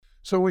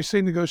So when we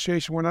say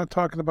negotiation, we're not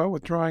talking about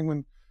withdrawing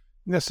when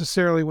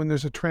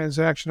there's a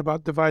transaction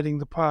about dividing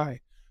the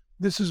pie.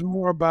 This is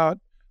more about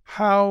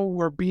how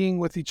we're being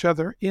with each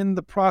other in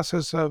the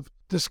process of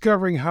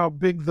discovering how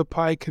big the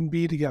pie can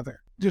be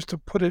together. Just to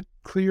put it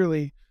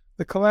clearly,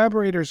 the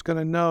collaborator is going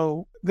to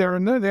know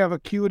they have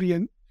acuity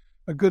and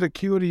a good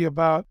acuity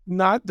about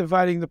not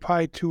dividing the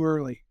pie too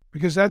early,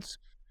 because that's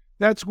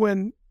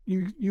when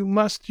you're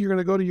going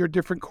to go to your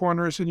different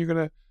corners and you're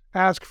going to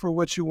ask for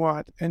what you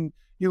want, and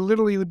you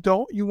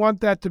don't want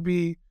that to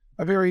be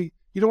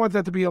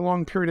a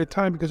long period of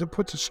time, because it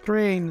puts a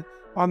strain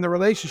on the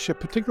relationship,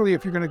 particularly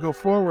if you're going to go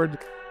forward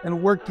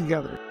and work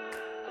together.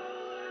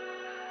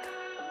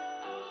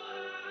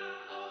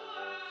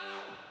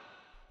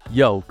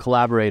 Yo,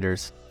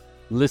 collaborators,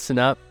 listen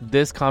up.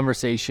 This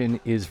conversation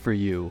is for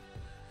you.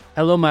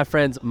 Hello, my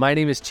friends. My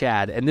name is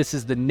Chad, and this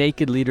is the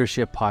Naked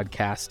Leadership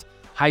Podcast,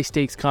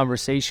 high-stakes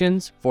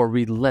conversations for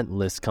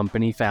relentless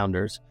company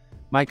founders.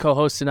 My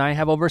co-host and I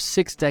have over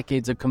 6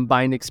 decades of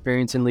combined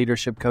experience in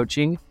leadership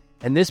coaching,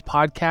 and this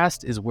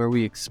podcast is where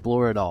we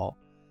explore it all.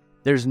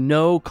 There's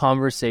no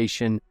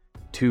conversation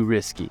too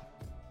risky.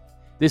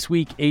 This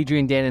week,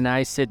 Adrian, Dan, and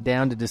I sit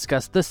down to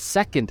discuss the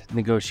second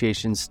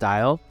negotiation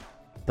style,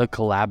 the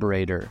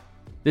Collaborator.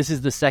 This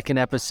is the second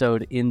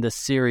episode in the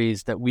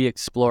series that we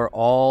explore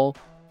all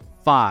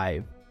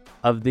 5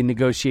 of the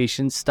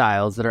negotiation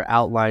styles that are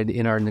outlined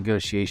in our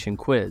negotiation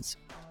quiz.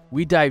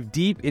 We dive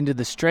deep into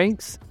the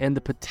strengths and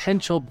the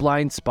potential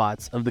blind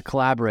spots of the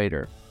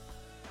collaborator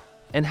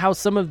and how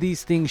some of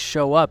these things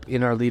show up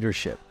in our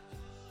leadership.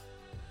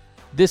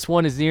 This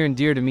one is near and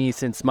dear to me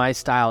since my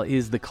style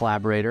is the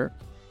collaborator.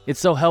 It's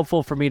so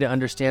helpful for me to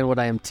understand what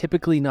I am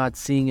typically not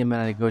seeing in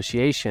my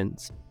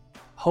negotiations.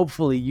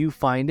 Hopefully you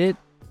find it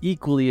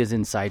equally as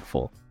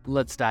insightful.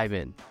 Let's dive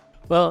in.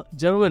 Well,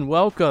 gentlemen,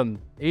 welcome.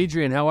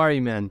 Adrian, how are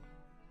you, man?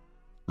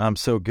 I'm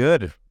so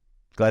good.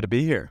 Glad to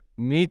be here.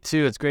 Me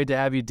too. It's great to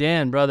have you.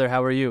 Dan, brother,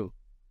 how are you?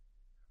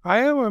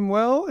 I'm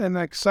well and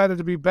excited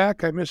to be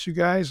back. I miss you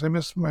guys. I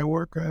miss my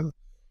work. I'm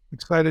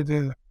excited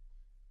to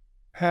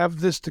have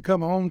this to come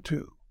home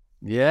to.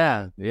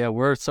 Yeah,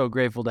 we're so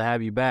grateful to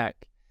have you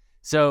back.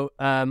 So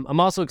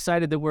I'm also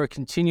excited that we're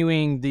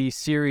continuing the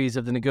series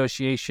of the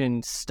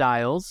negotiation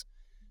styles.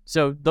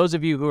 So those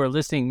of you who are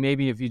listening,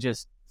 maybe if you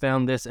just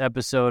found this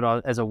episode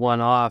as a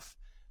one-off,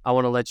 I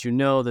want to let you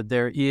know that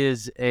there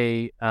is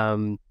a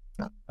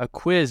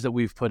quiz that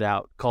we've put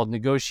out called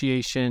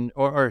Negotiation,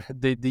 or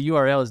the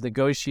URL is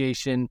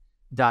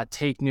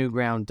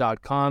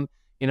negotiation.takenewground.com.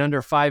 In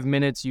under 5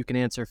 minutes, you can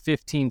answer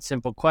 15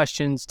 simple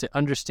questions to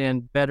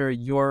understand better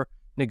your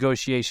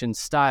negotiation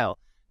style.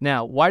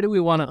 Now, why do we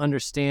want to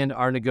understand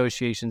our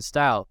negotiation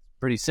style?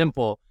 Pretty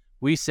simple.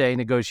 We say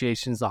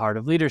negotiation is the heart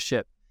of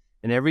leadership,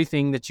 and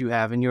everything that you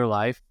have in your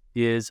life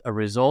is a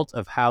result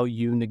of how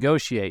you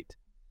negotiate.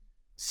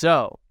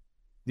 So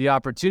the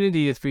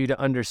opportunity is for you to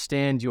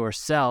understand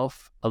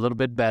yourself a little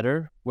bit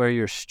better, where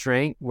your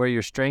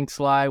strengths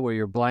lie, where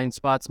your blind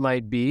spots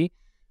might be,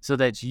 so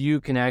that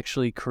you can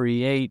actually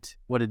create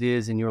what it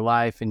is in your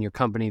life and your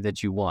company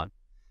that you want.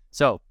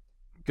 So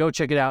go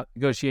check it out,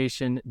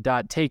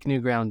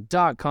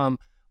 negotiation.takenewground.com.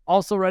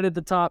 Also right at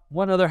the top,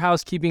 one other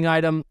housekeeping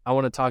item. I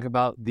want to talk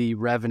about the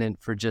Revenant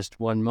for just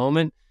one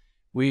moment.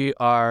 We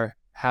have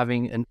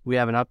an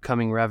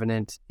upcoming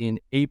Revenant in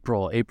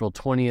April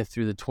 20th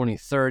through the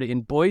 23rd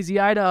in Boise,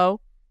 Idaho.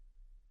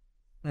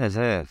 That's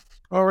it.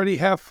 Already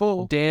half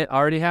full.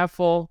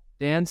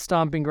 Dan's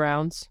stomping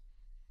grounds.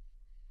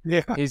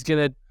 Yeah.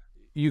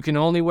 You can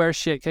only wear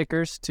shit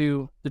kickers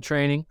to the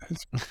training.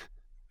 You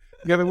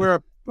got to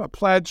wear a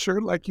plaid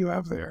shirt like you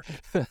have there.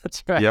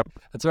 That's right. Yep.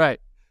 That's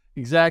right.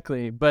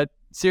 Exactly. But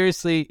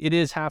seriously, it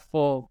is half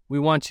full. We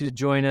want you to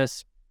join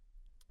us.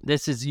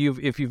 If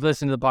you've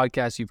listened to the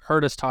podcast, you've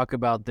heard us talk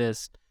about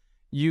this.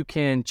 You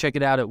can check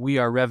it out at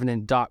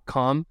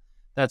wearerevenant.com.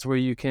 That's where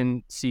you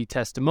can see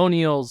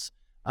testimonials.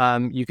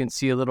 You can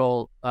see a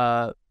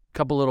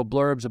couple little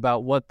blurbs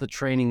about what the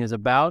training is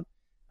about.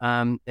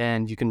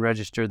 And you can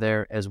register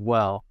there as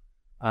well.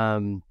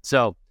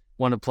 So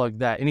want to plug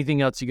that.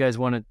 Anything else you guys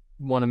want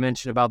to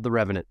mention about the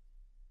Revenant?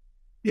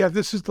 Yeah,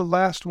 this is the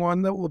last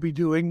one that we'll be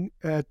doing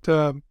at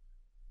the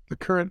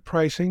current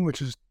pricing,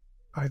 which is,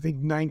 I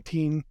think,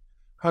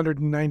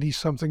 $1,990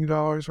 something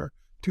or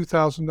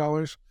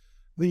 $2,000.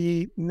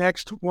 The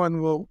next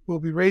one will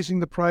be raising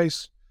the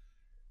price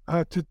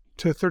to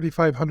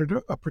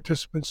 $3,500 a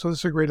participant. So this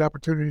is a great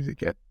opportunity to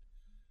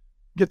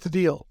get the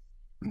deal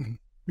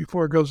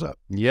before it goes up.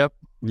 Yep.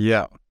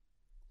 Yeah.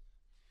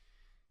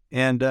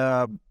 And,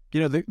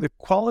 the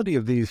quality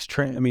of these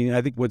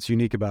I think what's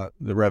unique about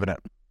the Revenant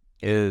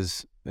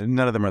is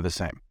none of them are the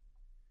same.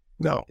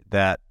 No.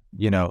 That,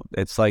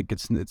 it's like,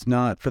 it's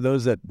not for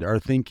those that are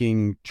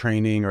thinking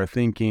training or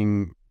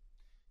thinking,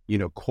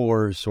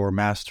 course or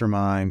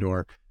mastermind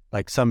or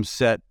like some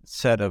set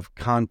of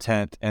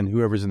content, and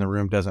whoever's in the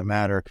room doesn't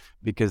matter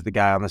because the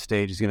guy on the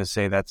stage is going to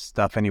say that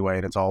stuff anyway,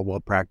 and it's all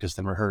well practiced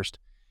and rehearsed.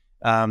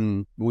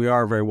 We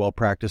are very well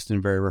practiced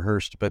and very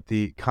rehearsed, but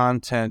the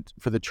content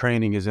for the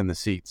training is in the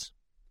seats.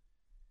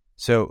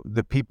 So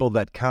the people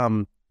that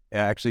come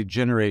actually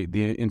generate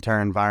the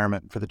entire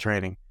environment for the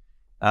training.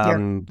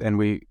 And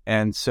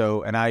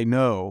I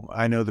know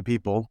the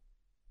people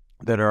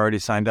that are already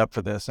signed up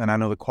for this, and I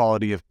know the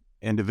quality of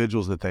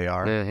individuals that they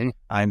are. Mm-hmm.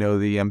 I know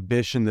the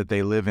ambition that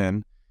they live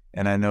in,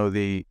 and I know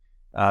the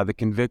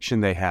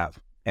conviction they have,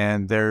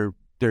 and they're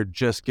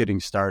just getting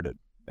started.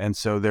 And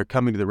so they're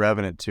coming to the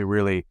Revenant to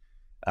really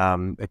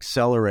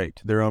accelerate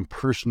their own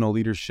personal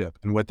leadership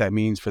and what that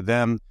means for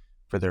them,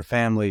 for their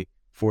family,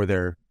 for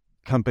their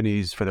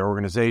companies, for their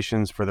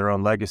organizations, for their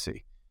own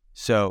legacy.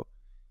 So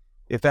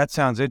if that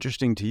sounds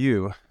interesting to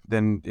you,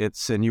 then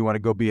and you want to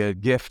go be a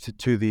gift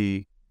to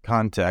the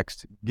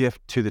context,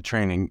 gift to the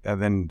training,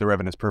 then the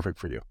Revenant is perfect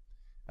for you.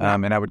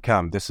 And I would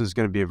come. This is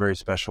going to be a very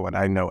special one.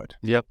 I know it.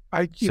 Yep.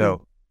 I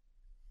just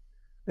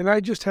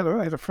had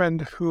a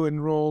friend who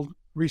enrolled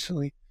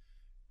recently,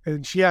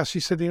 and she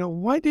said,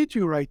 why did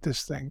you write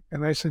this thing?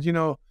 And I said,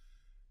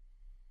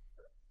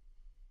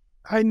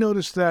 I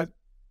noticed that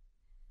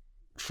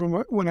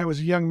from when I was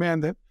a young man,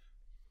 that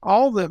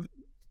all the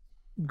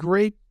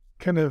great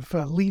kind of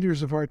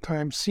leaders of our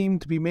time seem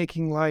to be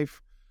making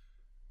life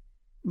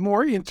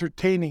more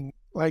entertaining,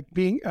 like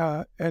being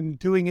and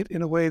doing it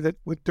in a way that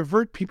would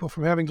divert people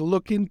from having to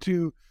look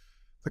into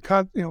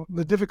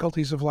the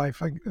difficulties of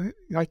life.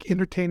 Like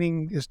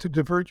entertaining is to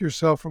divert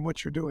yourself from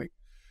what you're doing.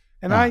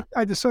 And I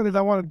decided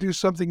I want to do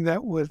something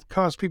that would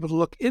cause people to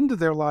look into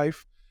their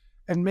life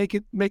and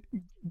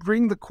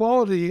bring the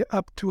quality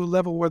up to a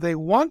level where they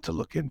want to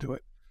look into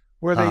it,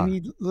 where they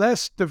need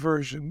less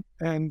diversion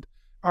and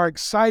are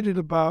excited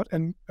about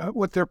and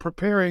what they're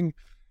preparing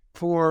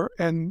for,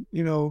 and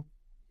the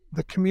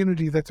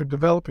community that they're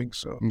developing.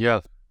 So yeah,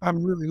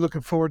 I'm really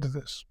looking forward to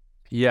this.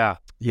 Yeah.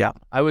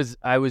 I was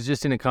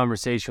just in a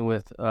conversation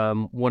with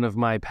one of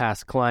my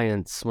past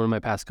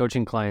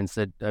coaching clients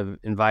that I've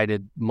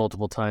invited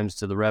multiple times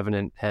to the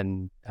Revenant,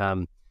 and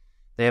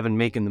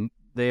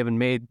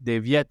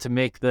they've yet to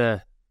make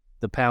the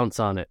pounce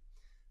on it.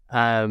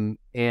 And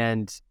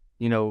in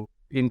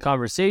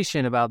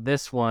conversation about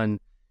this one,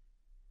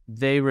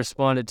 they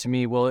responded to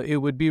me, well, it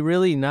would be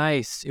really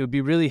nice, it would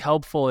be really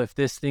helpful if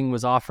this thing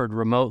was offered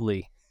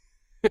remotely.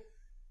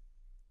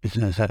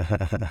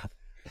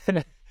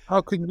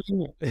 How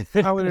convenient,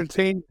 how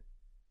entertaining.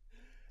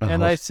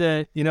 And I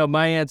said,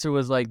 my answer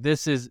was like,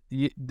 this is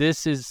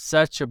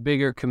such a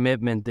bigger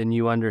commitment than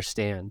you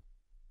understand.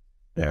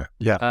 Yeah.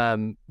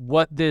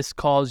 What this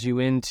calls you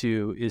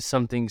into is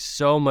something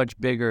so much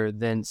bigger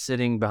than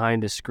sitting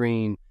behind a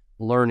screen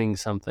learning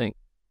something.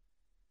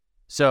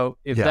 So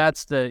if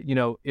that's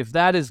if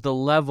that is the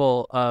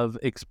level of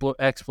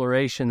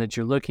exploration that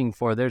you're looking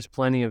for, there's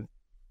plenty of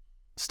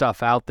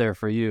stuff out there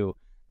for you.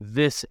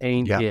 This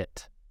ain't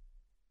it.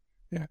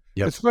 Yeah.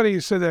 Yep. It's funny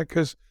you said that,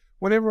 because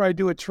whenever I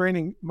do a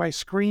training, my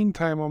screen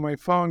time on my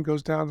phone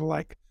goes down to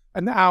like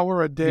an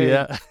hour a day.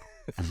 Yeah.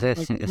 Like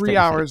 3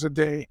 hours a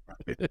day.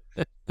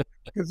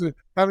 Because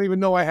I don't even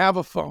know I have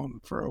a phone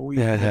for a week.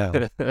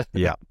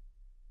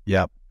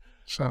 Yeah.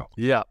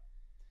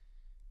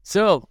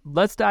 So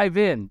let's dive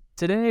in.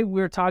 Today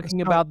we're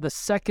talking about the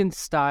second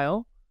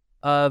style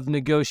of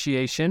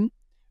negotiation,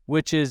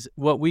 which is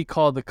what we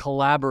call the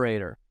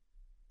collaborator.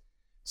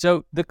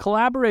 So the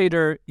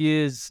collaborator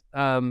is,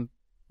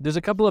 there's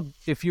a couple of,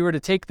 if you were to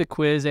take the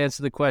quiz,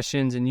 answer the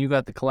questions, and you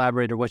got the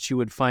collaborator, what you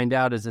would find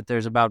out is that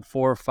there's about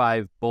 4 or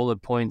 5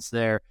 bullet points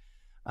there,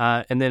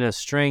 and then a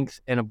strength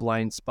and a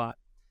blind spot.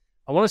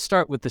 I want to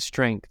start with the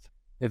strength,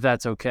 if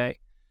that's okay.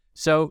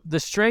 So the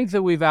strength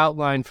that we've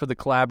outlined for the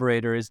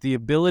collaborator is the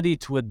ability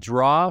to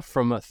withdraw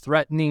from a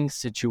threatening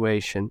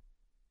situation.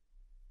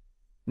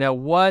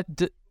 Now,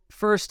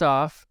 first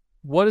off,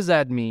 what does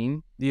that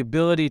mean? The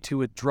ability to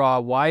withdraw.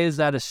 Why is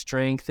that a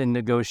strength in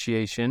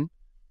negotiation?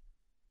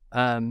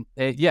 And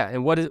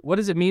what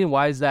does it mean?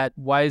 Why is that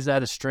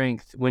a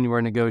strength when you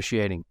are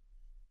negotiating?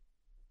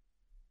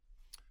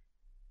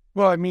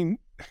 Well, I mean,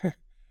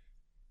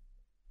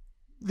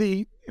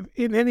 in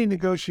any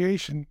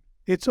negotiation,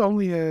 it's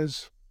only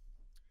as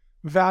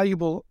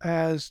valuable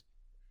as,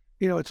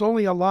 it's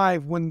only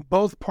alive when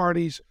both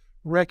parties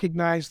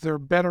recognize they're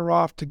better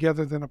off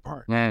together than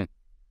apart. Mm.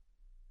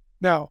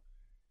 Now,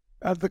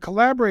 the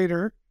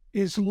collaborator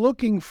is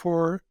looking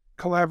for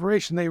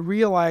collaboration. They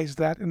realize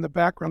that in the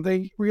background.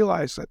 They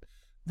realize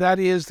that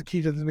is the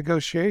key to the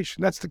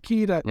negotiation. That's the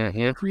key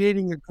to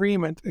creating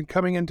agreement and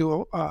coming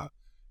into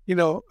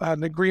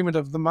an agreement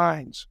of the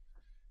minds.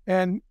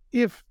 And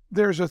if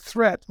there's a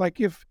threat, like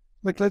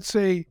let's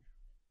say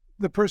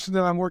the person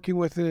that I'm working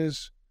with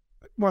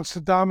wants to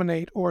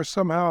dominate or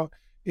somehow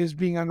is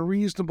being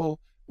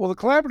unreasonable, well, the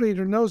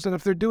collaborator knows that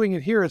if they're doing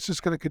it here, it's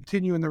just going to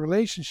continue in the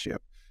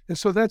relationship. And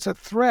so that's a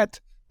threat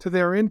to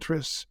their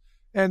interests.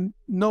 And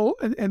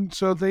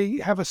so they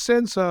have a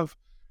sense of,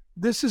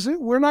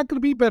 we're not going to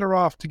be better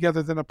off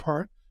together than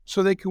apart,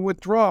 so they can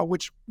withdraw,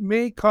 which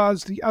may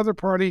cause the other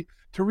party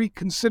to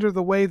reconsider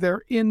the way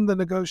they're in the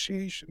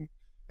negotiation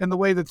and the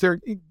way that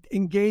they're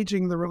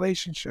engaging the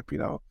relationship.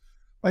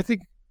 I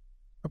think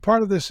a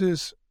part of this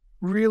is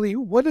really,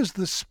 what is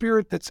the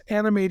spirit that's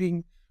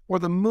animating, or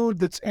the mood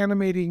that's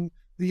animating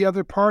the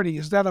other party?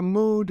 Is that a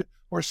mood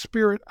or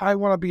spirit I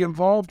want to be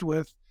involved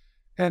with?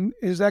 And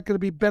is that going to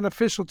be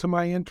beneficial to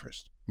my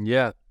interest?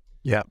 Yeah.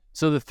 Yeah.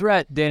 So the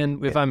threat, Dan,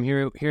 if I'm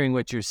hearing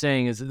what you're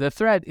saying, is the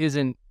threat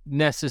isn't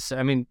necessary.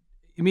 I mean,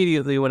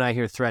 immediately when I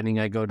hear threatening,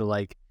 I go to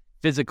like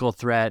physical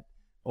threat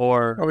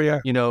or,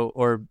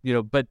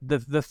 but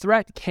the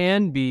threat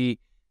can be,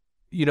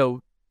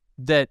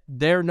 that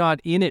they're not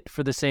in it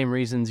for the same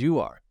reasons you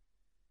are.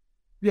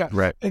 Yeah.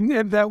 Right.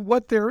 And that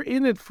what they're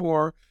in it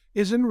for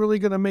isn't really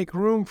going to make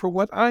room for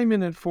what I'm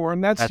in it for.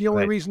 And that's the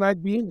only reason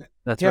I'd be in it.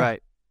 That's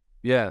right.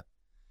 Yeah.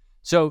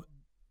 So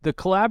the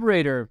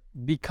collaborator,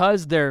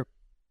 because they're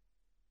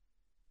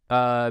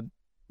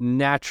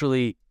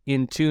naturally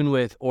in tune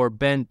with or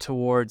bent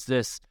towards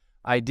this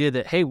idea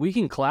that, hey, we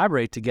can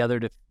collaborate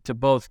together to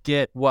both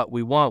get what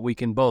we want. We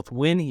can both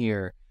win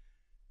here.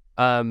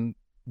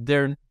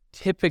 They're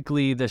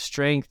typically, the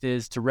strength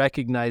is to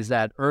recognize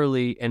that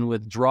early and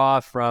withdraw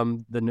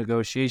from the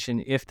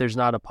negotiation if there's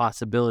not a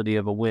possibility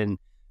of a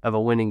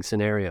winning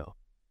scenario.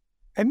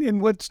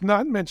 And what's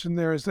not mentioned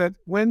there is that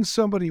when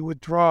somebody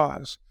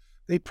withdraws,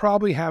 they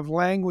probably have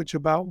language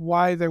about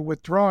why they're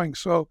withdrawing.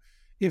 So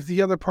if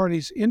the other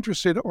party's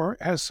interested or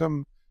has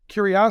some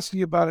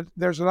curiosity about it,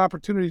 there's an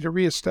opportunity to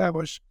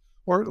reestablish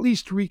or at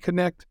least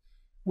reconnect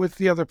with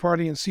the other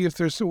party and see if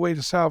there's a way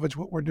to salvage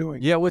what we're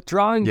doing. Yeah,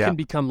 withdrawing can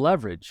become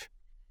leverage.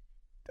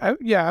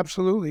 Yeah,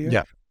 absolutely.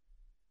 Yeah.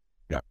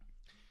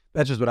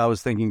 That's just what I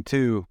was thinking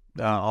too.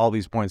 All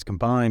these points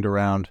combined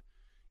around,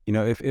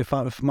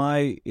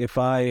 if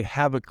I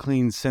have a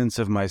clean sense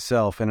of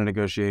myself in a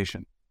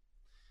negotiation,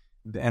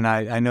 and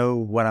I know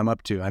what I'm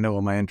up to, I know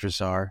what my interests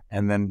are,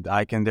 and then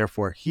I can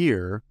therefore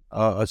hear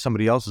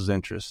somebody else's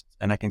interests,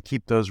 and I can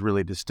keep those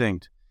really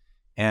distinct.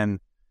 And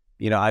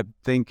I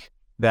think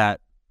that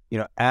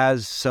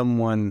as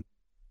someone,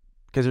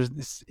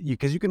 because you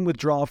can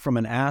withdraw from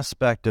an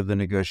aspect of the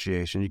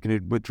negotiation, you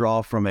can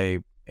withdraw from a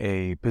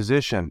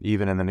position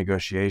even in the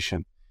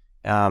negotiation,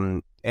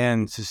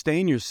 and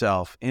sustain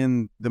yourself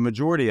in the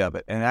majority of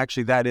it. And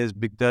actually, that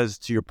does,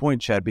 to your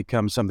point, Chad,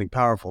 become something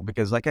powerful,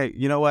 because hey,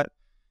 you know what?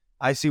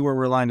 I see where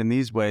we're aligned in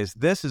these ways.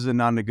 This is a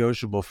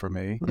non-negotiable for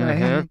me,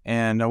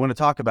 and I want to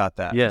talk about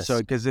that. Yes. So,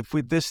 because if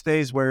this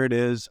stays where it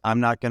is,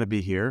 I'm not going to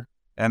be here,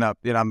 and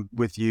I'm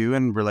with you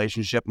in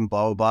relationship and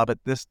blah blah blah. But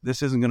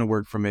this isn't going to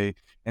work for me,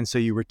 and so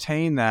you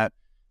retain that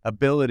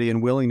ability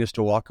and willingness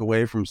to walk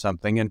away from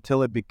something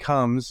until it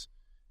becomes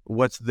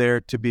what's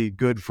there to be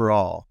good for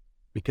all.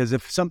 Because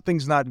if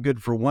something's not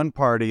good for one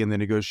party in the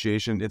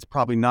negotiation, it's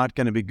probably not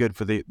going to be good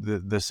for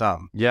the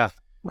sum. Yeah.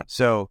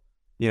 So,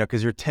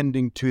 because you're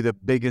tending to the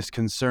biggest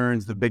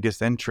concerns, the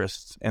biggest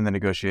interests in the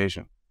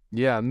negotiation.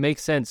 Yeah,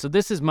 makes sense. So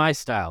this is my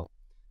style.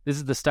 This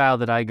is the style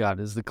that I got,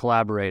 is the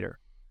collaborator.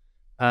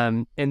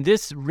 And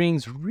this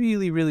rings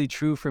really, really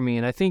true for me.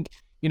 And I think,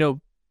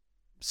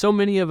 so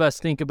many of us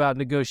think about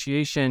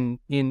negotiation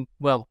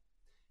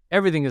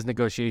everything is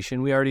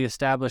negotiation. We already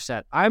established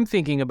that. I'm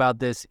thinking about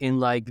this in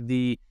like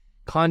the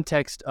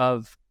context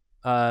of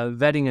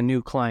vetting a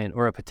new client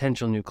or a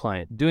potential new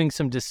client, doing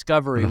some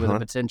discovery with a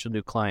potential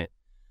new client.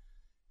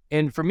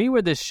 And for me,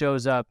 where this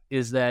shows up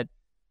is that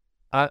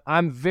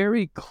I'm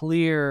very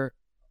clear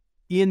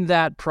in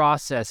that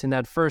process, in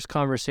that first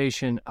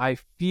conversation. I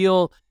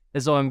feel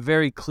as though I'm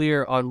very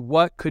clear on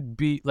what could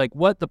be, like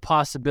what the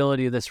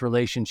possibility of this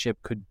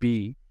relationship could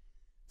be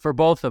for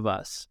both of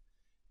us.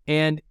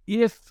 And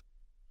if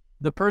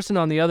the person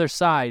on the other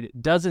side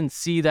doesn't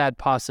see that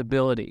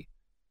possibility,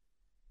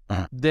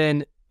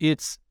 then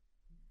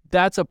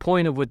that's a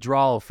point of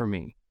withdrawal for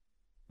me.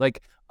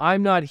 Like,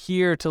 I'm not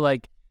here to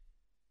like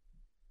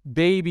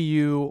baby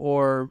you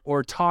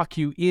or talk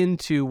you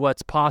into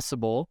what's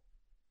possible.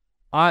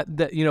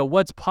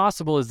 What's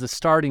possible is the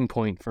starting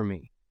point for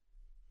me.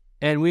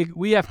 And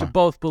we have to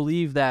both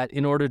believe that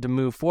in order to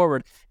move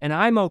forward. And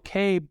I'm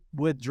okay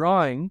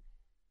withdrawing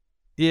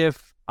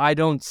if I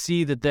don't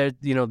see that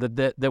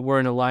that we're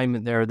in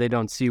alignment there, or they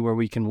don't see where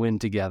we can win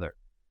together.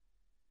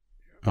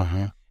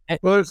 Well,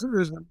 there's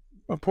an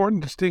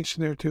important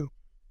distinction there too.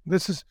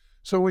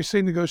 So when we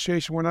say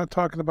negotiation, we're not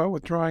talking about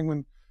withdrawing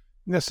when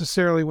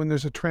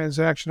there's a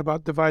transaction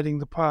about dividing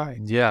the pie.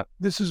 Yeah.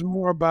 This is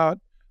more about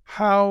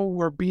how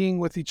we're being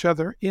with each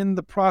other in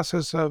the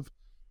process of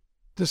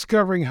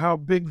discovering how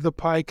big the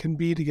pie can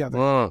be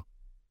together.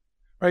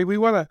 Right? We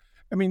want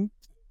to,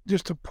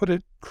 just to put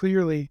it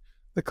clearly,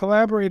 the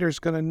collaborator is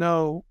going to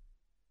know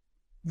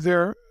they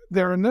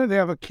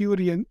have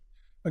acuity, and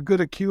a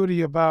good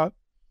acuity about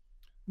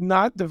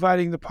not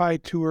dividing the pie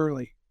too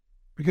early,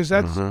 because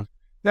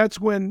that's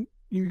when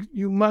you're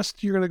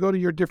going to go to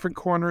your different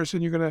corners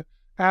and you're going to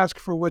ask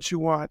for what you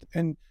want,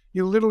 and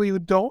you literally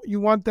don't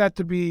want that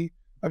to be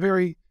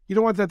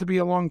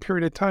a long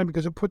period of time,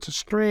 because it puts a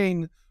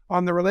strain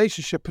on the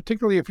relationship,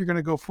 particularly if you're going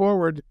to go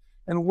forward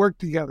and work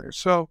together.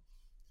 So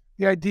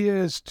the idea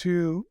is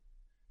to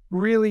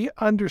really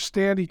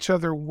understand each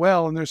other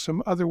well, and there's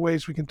some other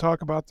ways we can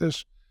talk about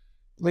this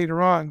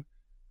later on,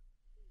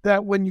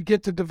 that when you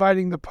get to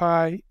dividing the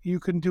pie, you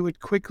can do it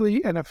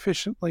quickly and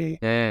efficiently.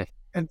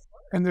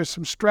 And there's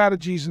some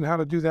strategies in how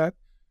to do that.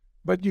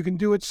 but you can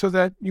do it so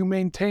that you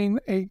maintain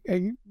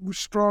a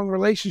strong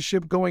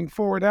relationship going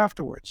forward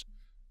afterwards,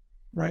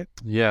 right?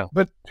 Yeah.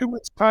 But too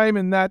much time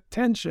in that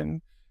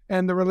tension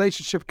and the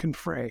relationship can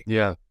fray.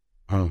 Yeah.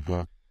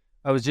 Uh-huh.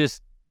 I was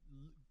just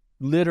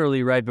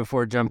literally right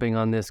before jumping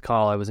on this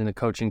call, I was in a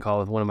coaching call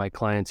with one of my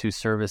clients who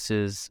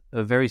services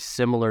a very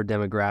similar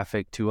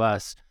demographic to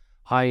us,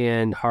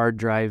 high-end,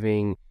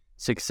 hard-driving,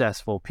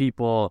 successful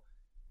people.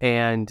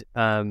 And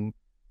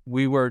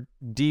we were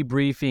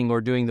debriefing or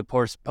doing the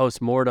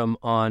post-mortem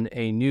on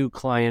a new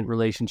client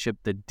relationship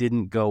that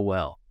didn't go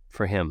well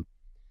for him.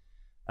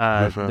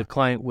 The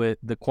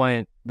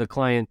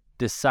client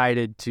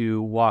decided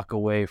to walk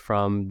away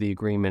from the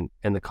agreement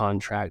and the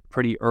contract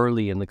pretty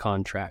early in the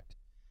contract.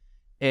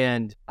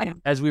 And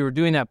as we were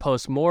doing that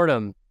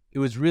post-mortem, it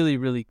was really,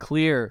 really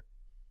clear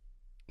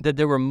that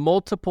there were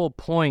multiple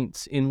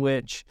points in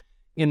which,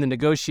 in the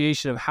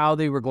negotiation of how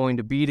they were going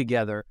to be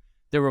together,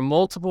 there were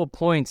multiple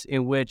points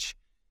in which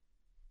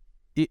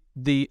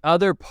the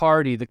other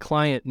party, the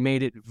client,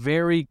 made it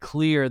very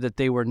clear that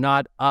they were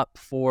not up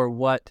for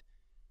what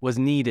was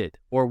needed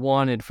or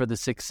wanted for the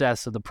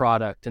success of the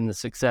product and the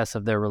success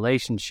of their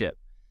relationship.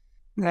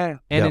 Yeah.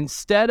 And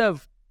instead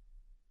of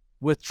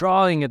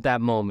withdrawing at that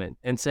moment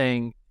and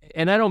saying,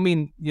 and I don't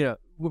mean,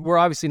 we're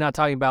obviously not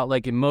talking about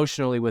like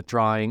emotionally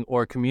withdrawing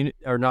or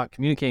not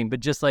communicating, but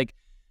just like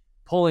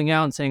pulling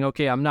out and saying,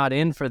 okay, I'm not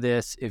in for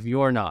this if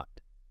you're not.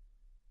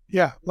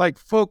 Yeah. Like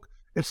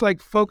it's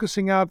like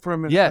focusing out for a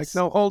minute. Yes.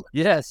 Like, no, hold.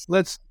 Yes.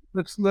 Let's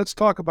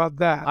talk about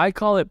that. I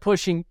call it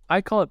pushing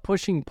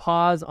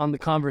pause on the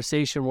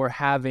conversation we're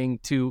having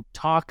to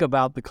talk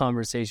about the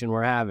conversation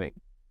we're having.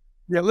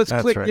 Yeah. Let's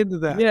That's click right. into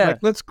that. Yeah. Like,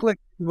 let's click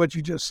what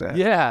you just said.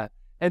 Yeah.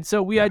 And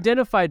so we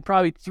identified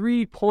probably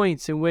 3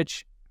 points in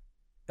which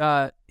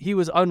he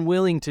was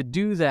unwilling to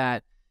do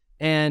that.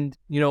 And,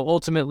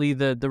 ultimately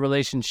the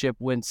relationship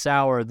went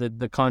sour,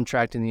 the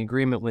contract and the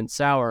agreement went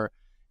sour.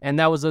 And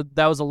that was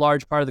a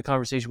large part of the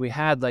conversation we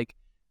had. Like,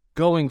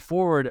 going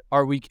forward,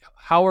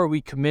 how are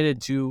we committed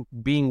to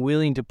being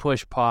willing to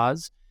push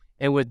pause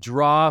and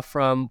withdraw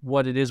from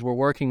what it is we're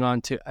working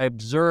on to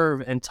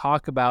observe and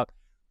talk about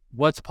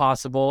what's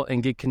possible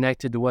and get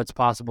connected to what's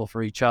possible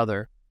for each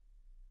other?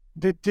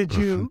 Did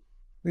you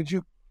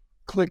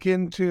click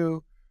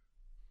into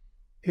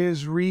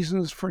his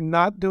reasons for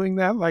not doing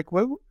that? Like,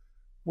 what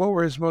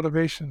were his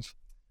motivations?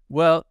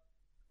 Well,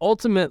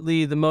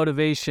 ultimately the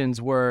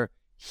motivations were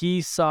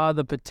he saw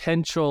the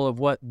potential of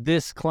what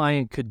this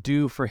client could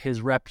do for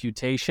his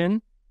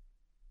reputation.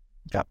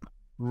 Yep.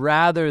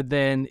 Rather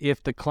than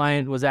if the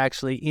client was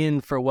actually in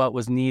for what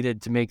was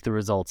needed to make the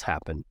results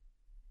happen.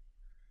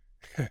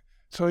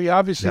 So he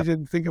obviously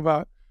didn't think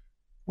about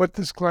what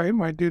this client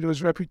might do to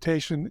his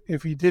reputation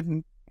if he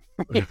didn't.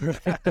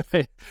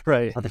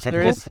 Right.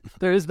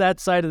 There is that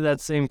side of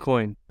that same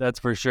coin. That's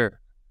for sure.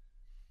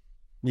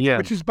 Yeah.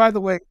 Which is, by the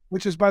way,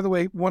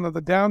 one of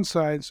the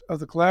downsides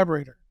of the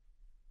Collaborator.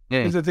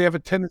 Yeah. Is that they have a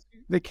tendency,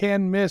 they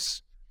can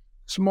miss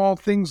small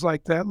things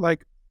like that,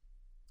 like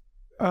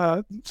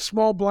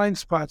small blind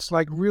spots,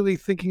 like really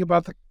thinking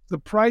about the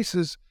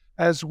prices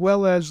as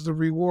well as the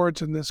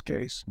rewards in this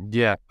case.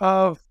 Yeah.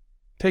 Of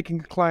taking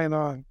a client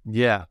on.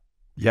 Yeah.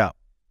 Yeah.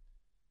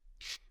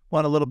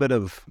 Want a little bit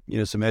of,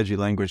 some edgy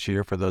language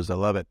here for those that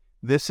love it.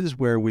 This is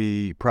where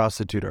we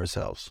prostitute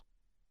ourselves.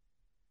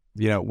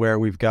 Where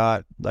we've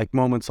got like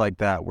moments like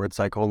that where it's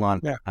like, hold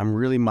on, I'm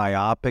really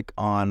myopic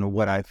on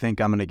what I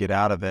think I'm going to get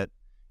out of it.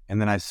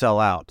 And then I sell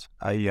out.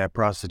 I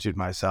prostitute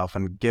myself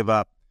and give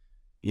up,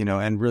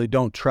 and really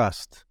don't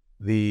trust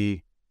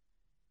the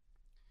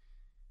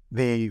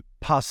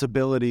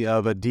possibility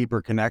of a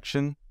deeper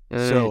connection.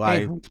 So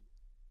I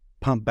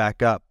pump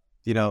back up,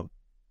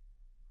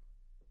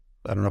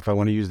 I don't know if I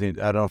want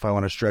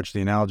to stretch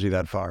the analogy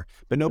that far,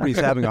 but nobody's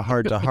having a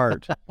heart to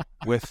heart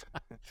with.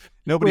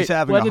 Nobody's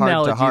having a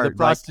heart to heart. The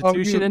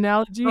prostitution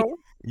analogy?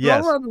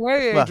 Yes. Go on the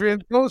way,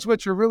 Adrian. Tell us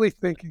what you're really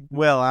thinking.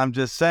 Well, I'm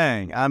just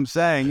saying. I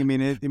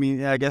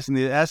guess in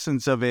the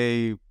essence of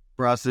a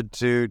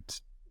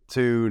prostitute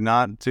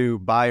to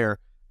buyer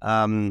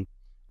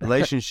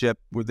relationship,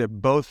 where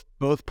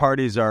both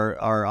parties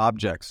are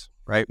objects,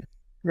 right?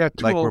 Yeah,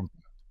 tool.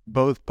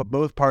 Like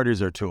both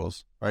parties are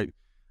tools, right?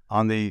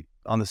 On the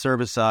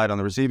service side, on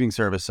the receiving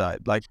service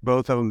side, like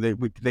both of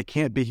them, they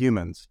can't be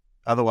humans.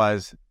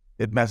 Otherwise,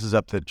 it messes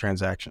up the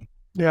transaction.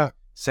 Yeah.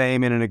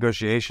 Same in a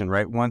negotiation,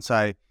 right?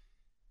 Because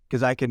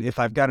if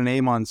I've got an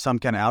aim on some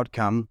kind of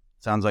outcome,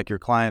 sounds like your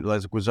client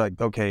was like,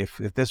 okay,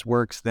 if this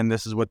works, then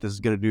this is what this is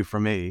going to do for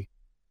me.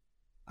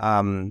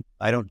 I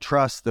don't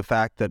trust the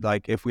fact that,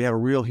 like, if we have a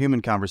real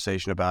human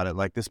conversation about it,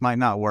 like, this might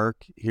not work.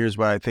 Here's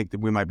what I think that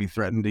we might be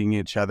threatening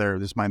each other.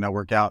 This might not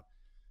work out.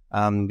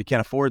 We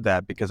can't afford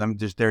that because I'm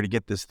just there to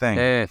get this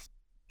thing.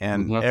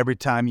 And every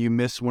time you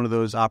miss one of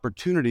those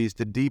opportunities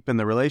to deepen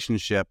the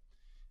relationship,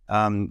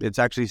 it's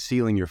actually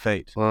sealing your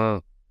fate.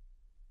 Wow.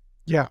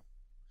 Yeah.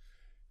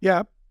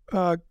 Yeah.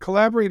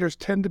 Collaborators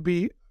tend to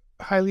be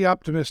highly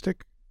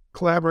optimistic,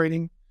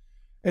 collaborating.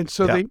 And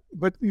so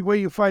but the way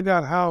you find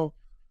out how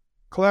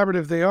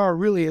collaborative they are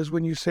really is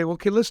when you say, well,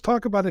 okay, let's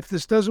talk about if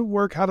this doesn't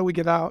work, how do we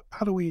get out?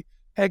 How do we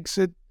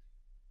exit?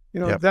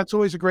 Yep. That's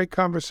always a great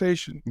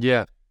conversation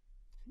Yeah.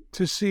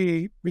 to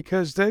see,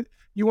 because that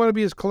you want to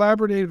be as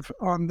collaborative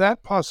on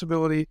that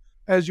possibility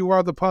as you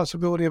are the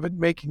possibility of it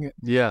making it.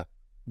 Yeah.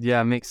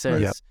 Yeah. Makes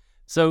sense. Yep.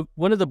 So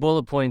one of the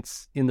bullet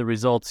points in the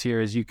results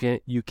here is you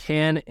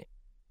can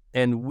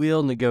and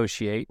will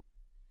negotiate,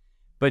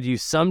 but you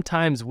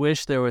sometimes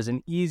wish there was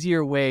an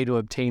easier way to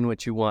obtain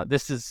what you want.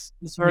 This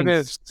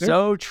rings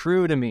so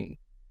true to me.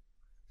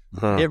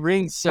 Huh. It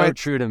rings so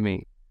true to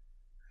me.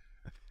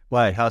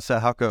 Why? How's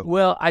that? How go?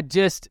 Well, I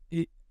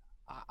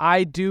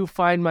do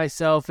find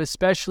myself,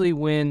 especially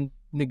when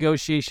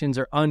negotiations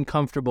are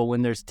uncomfortable,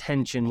 when there's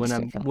tension,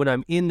 when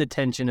I'm in the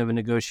tension of a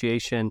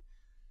negotiation,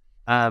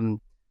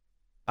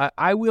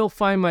 I will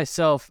find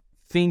myself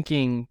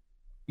thinking,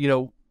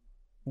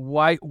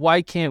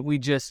 why can't we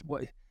just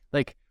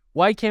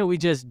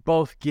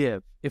both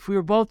give? If we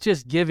were both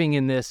just giving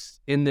in this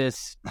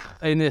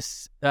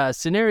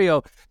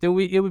scenario, then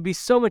it would be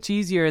so much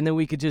easier, and then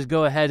we could just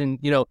go ahead and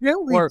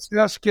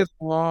just get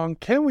along.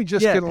 Can we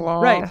just get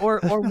along? Right? Or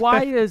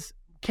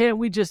can't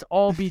we just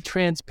all be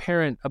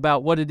transparent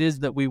about what it is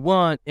that we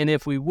want, and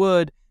if we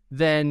would,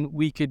 then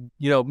we could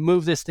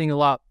move this thing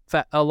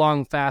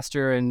along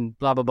faster, and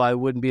blah blah blah. It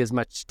wouldn't be as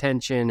much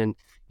tension, and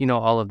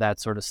all of that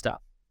sort of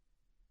stuff.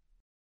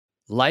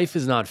 Life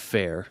is not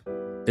fair.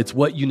 It's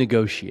what you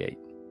negotiate.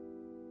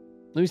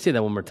 Let me say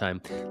that one more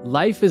time.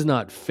 Life is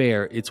not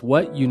fair. It's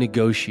what you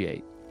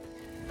negotiate.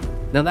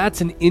 Now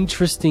that's an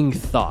interesting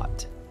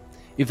thought.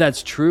 If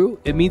that's true,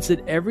 it means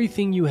that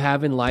everything you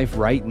have in life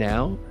right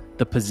now,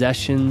 the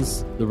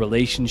possessions, the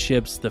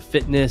relationships, the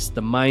fitness,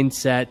 the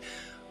mindset,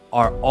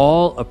 are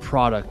all a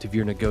product of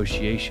your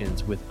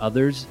negotiations with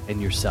others and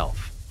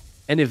yourself.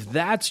 And if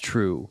that's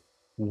true,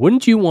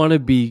 wouldn't you want to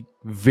be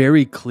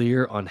very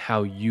clear on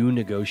how you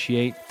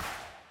negotiate?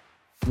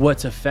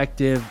 What's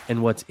effective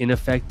and what's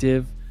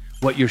ineffective,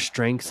 what your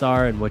strengths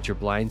are and what your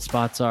blind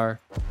spots are.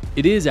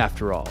 It is,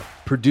 after all,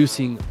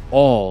 producing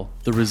all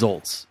the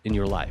results in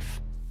your life.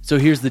 So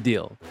here's the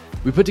deal.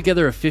 We put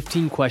together a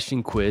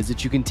 15-question quiz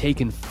that you can take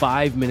in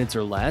 5 minutes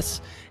or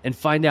less and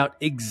find out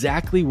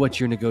exactly what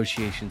your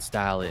negotiation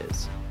style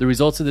is. The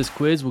results of this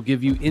quiz will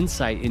give you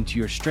insight into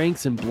your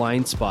strengths and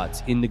blind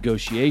spots in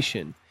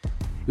negotiation.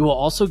 It will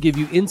also give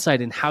you insight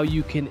in how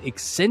you can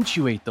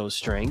accentuate those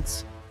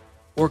strengths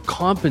or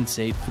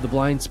compensate for the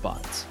blind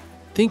spots.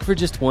 Think for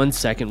just 1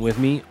 second with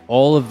me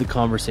all of the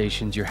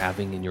conversations you're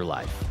having in your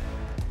life.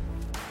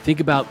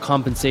 Think about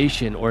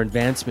compensation or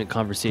advancement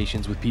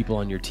conversations with people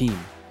on your team,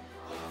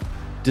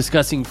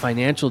 discussing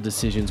financial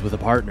decisions with a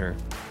partner,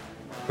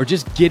 or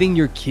just getting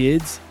your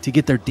kids to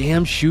get their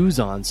damn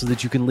shoes on so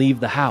that you can leave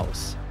the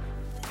house.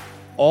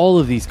 All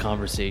of these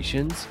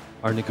conversations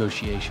are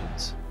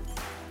negotiations.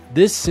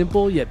 This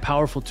simple yet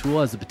powerful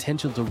tool has the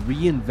potential to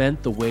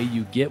reinvent the way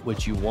you get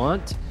what you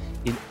want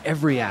in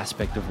every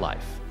aspect of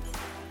life.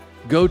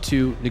 Go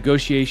to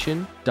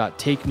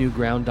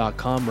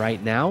negotiation.takenewground.com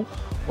right now,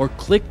 or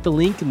click the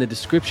link in the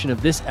description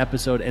of this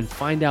episode and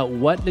find out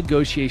what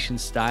negotiation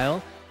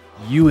style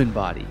you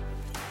embody.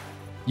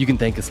 You can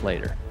thank us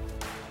later.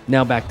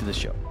 Now back to the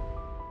show.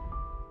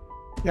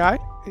 Yeah,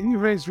 you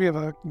raised me of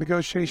a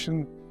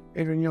negotiation,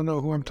 Adrian, you'll know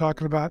who I'm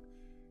talking about.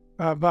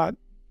 About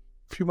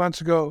a few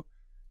months ago,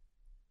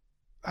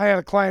 I had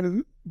a client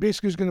who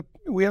basically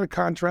we had a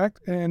contract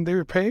and they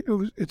were paying.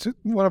 It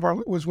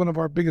was one of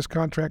our biggest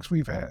contracts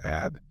we've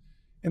had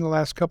in the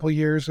last couple of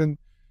years. And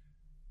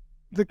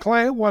the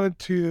client wanted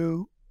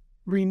to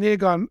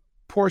renege on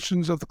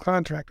portions of the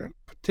contract,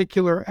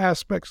 particular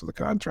aspects of the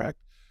contract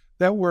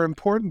that were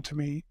important to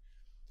me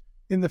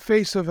in the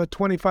face of a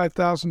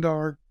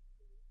 $25,000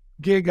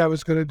 gig I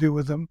was going to do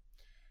with them.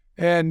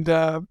 And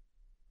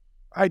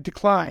I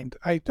declined.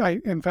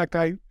 In fact,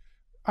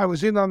 I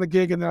was in on the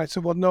gig, and then I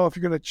said, well, no, if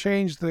you're going to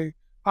change the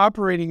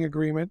operating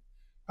agreement,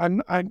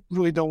 I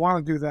really don't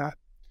want to do that.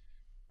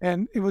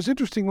 And it was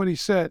interesting what he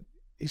said.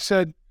 He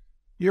said,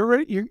 "You're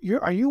ready?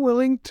 Are you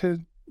willing to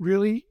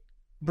really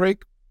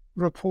break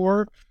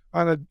rapport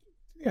on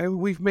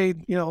we've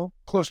made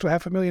close to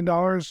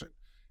 $500,000 in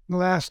the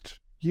last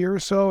year or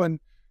so, and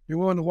you're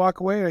willing to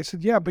walk away?" And I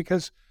said, "Yeah,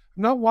 because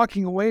I'm not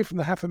walking away from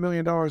the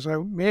 $500,000 I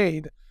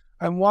made.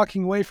 I'm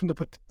walking away from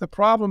the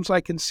problems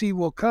I can see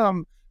will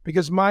come."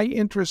 Because my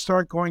interests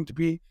aren't going to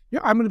be,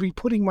 I'm going to be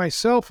putting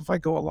myself, if I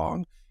go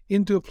along,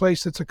 into a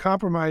place that's a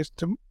compromise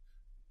to,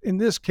 in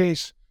this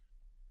case,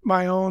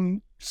 my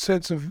own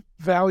sense of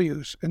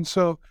values. And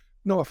so,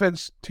 no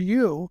offense to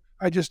you,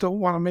 I just don't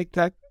want to make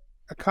that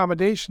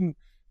accommodation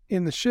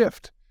in the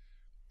shift.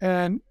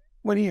 And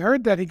when he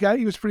heard that,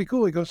 he was pretty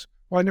cool. He goes,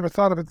 "Well, I never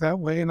thought of it that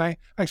way." And I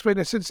explained,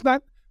 I said, it's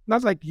not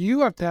like you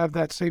have to have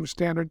that same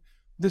standard.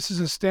 This is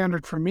a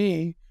standard for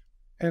me.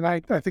 And I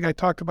think I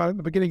talked about it in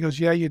the beginning. He goes,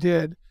 "Yeah, you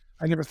did.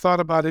 I never thought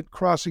about it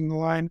crossing the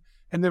line."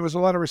 And there was a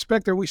lot of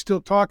respect there. We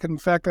still talk. In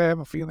fact, I have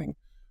a feeling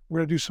we're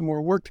going to do some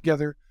more work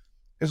together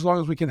as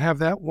long as we can have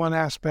that one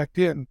aspect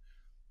in.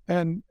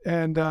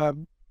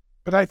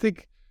 But I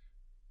think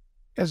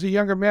as a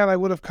younger man, I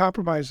would have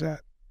compromised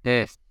that.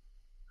 Yes.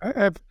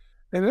 And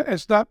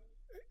it's not,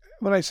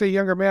 when I say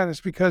younger man,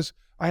 it's because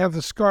I have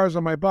the scars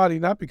on my body,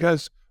 not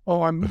because,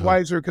 I'm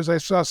wiser because I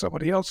saw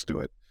somebody else do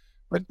it.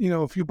 But,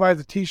 if you buy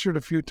the T-shirt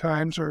a few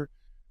times, or,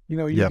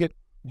 you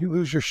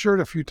lose your shirt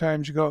a few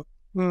times, you go,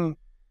 And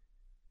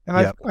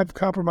I've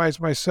compromised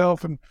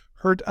myself and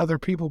hurt other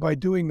people by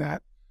doing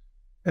that.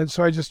 And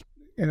so I just,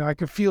 I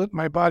could feel it in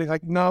my body,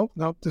 like, no,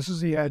 this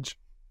is the edge.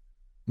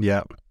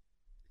 Yeah.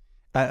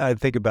 I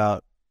think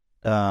about,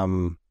 I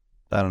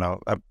don't know,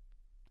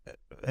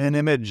 an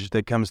image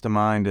that comes to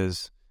mind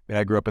is,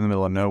 I grew up in the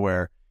middle of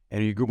nowhere,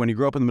 and when you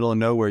grow up in the middle of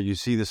nowhere, you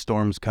see the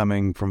storms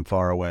coming from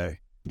far away.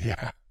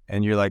 Yeah.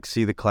 And you're like,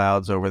 see the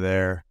clouds over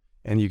there,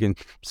 and you can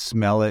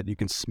smell it. You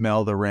can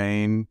smell the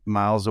rain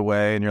miles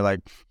away, and you're like,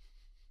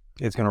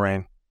 it's going to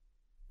rain.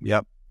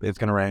 Yep, it's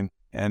going to rain.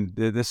 And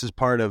this is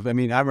part of, I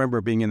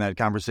remember being in that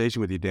conversation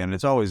with you, Dan, and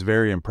it's always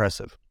very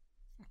impressive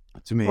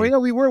to me. Oh, yeah,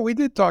 we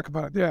did talk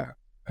about it. Yeah,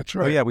 that's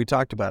right. Oh, yeah, we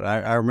talked about it.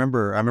 I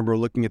remember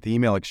looking at the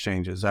email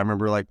exchanges. I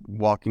remember like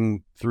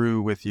walking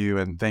through with you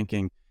and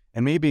thinking,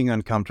 and me being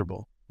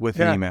uncomfortable with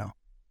the email.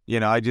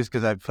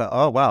 Because I felt,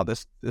 oh, wow,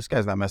 this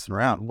guy's not messing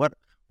around.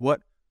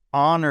 What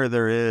honor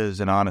there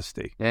is in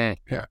honesty. Yeah.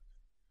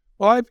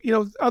 Well,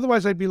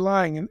 otherwise I'd be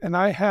lying. And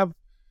I have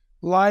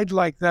lied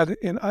like that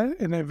in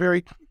a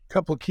very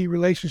couple of key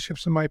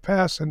relationships in my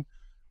past, and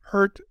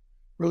hurt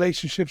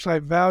relationships I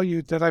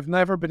valued that I've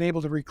never been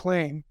able to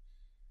reclaim.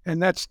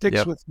 And that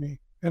sticks with me.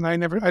 And I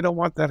don't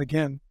want that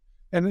again.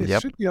 And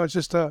it's, it's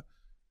just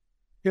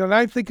and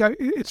I think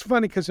it's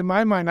funny because in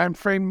my mind,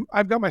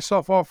 I've got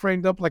myself all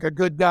framed up like a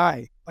good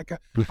guy.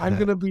 I'm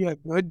going to be a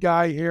good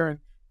guy here and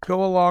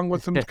go along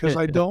with them because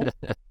I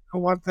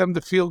want them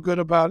to feel good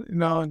about,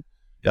 and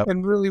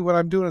really what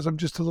I'm doing is I'm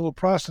just a little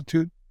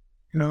prostitute,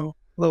 a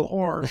little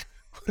whore.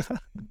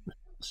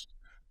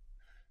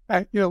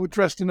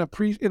 Dressed in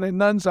a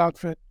nun's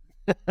outfit.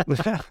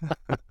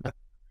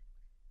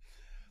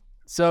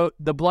 So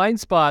the blind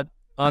spot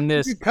on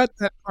this. You can cut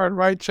that part,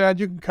 right, Chad?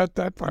 You can cut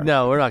that part.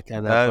 No, we're not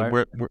cutting that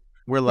part.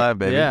 We're live,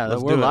 baby. Yeah,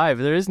 we're live.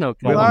 There is no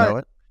cut. Know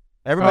it.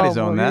 Everybody's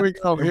on that.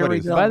 Here we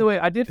go. By the way,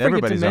 I did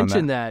forget to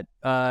mention that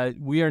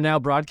we are now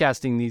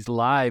broadcasting these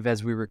live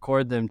as we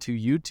record them to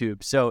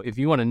YouTube. So if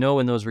you want to know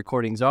when those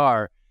recordings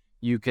are,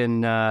 you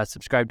can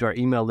subscribe to our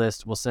email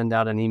list. We'll send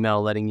out an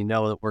email letting you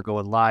know that we're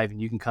going live, and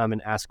you can come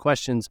and ask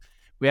questions.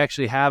 We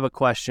actually have a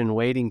question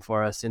waiting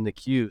for us in the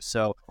queue,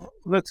 so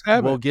let's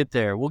have We'll get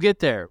there. We're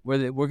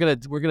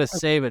gonna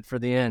save it for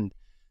the end.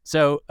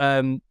 So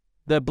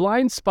the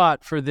blind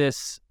spot for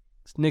this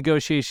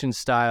negotiation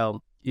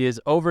style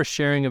is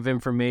oversharing of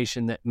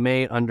information that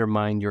may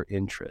undermine your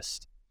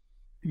interest.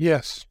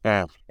 Yes.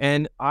 Yeah.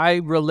 And I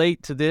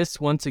relate to this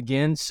once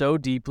again so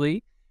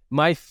deeply.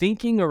 My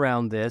thinking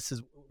around this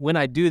is when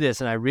I do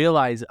this, and I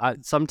realize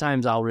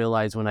sometimes I'll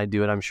realize when I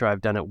do it. I'm sure I've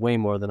done it way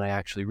more than I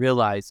actually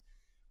realize.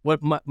 What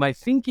my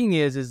thinking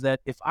is that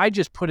if I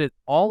just put it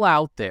all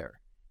out there,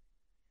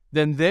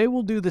 then they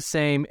will do the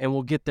same and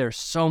we'll get there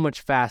so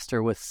much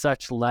faster with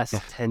such less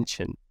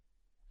tension,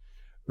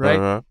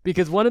 right?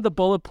 Because one of the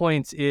bullet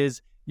points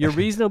is you're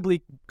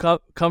reasonably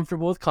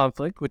comfortable with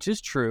conflict, which is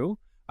true.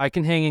 I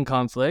can hang in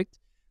conflict.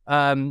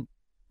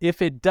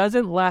 If it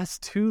doesn't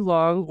last too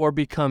long or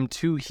become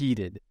too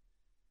heated.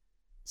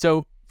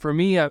 So for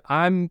me,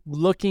 I'm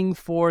looking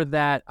for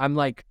that. I'm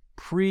like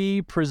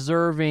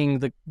preserving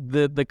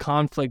the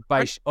conflict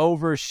by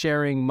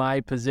oversharing my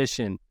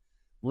position.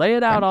 Lay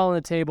it out all on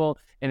the table,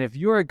 and if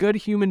you're a good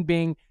human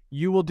being,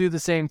 you will do the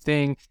same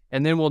thing,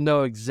 and then we'll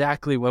know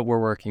exactly what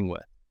we're working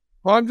with.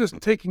 Well, I'm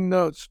just taking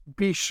notes.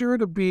 Be sure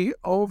to be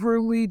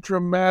overly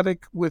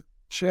dramatic with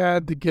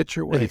Chad to get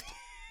your way.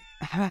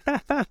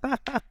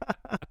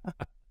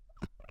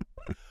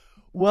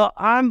 Well,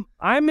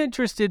 I'm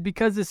interested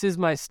because this is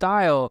my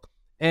style.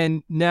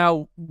 And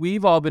now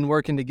we've all been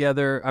working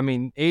together.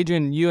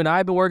 Adrian, you and I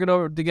have been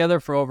working together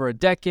for over a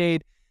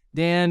decade.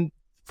 Dan,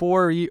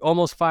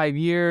 almost 5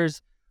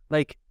 years.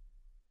 Like,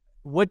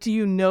 what do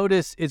you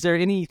notice? Is there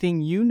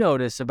anything you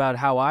notice about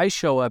how I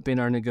show up in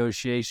our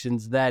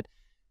negotiations that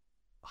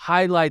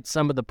highlight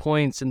some of the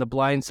points and the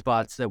blind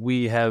spots that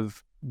we've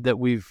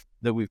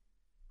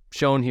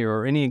shown here,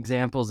 or any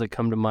examples that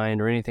come to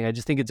mind or anything? I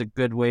just think it's a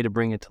good way to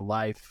bring it to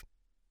life.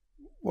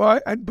 Well,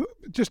 I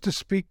just to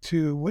speak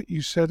to what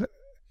you said.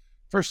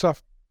 First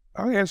off,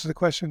 I'll answer the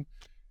question.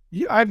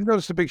 I've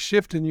noticed a big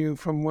shift in you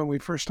from when we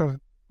first started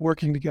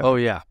working together. Oh,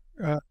 yeah.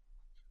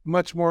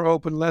 Much more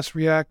open, less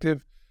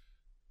reactive.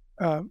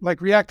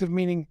 Like reactive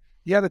meaning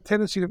you had a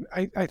tendency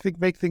to, I think,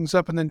 make things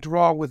up and then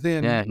draw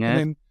within. And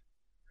then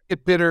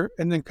get bitter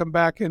and then come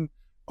back and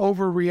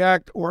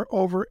overreact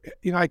or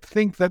I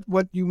think that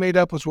what you made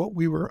up was what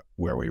we were,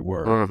 where we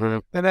were. Mm-hmm.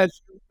 And as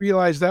you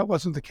realize that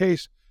wasn't the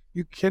case,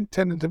 you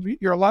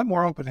you're a lot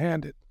more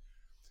open-handed.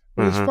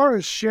 But as far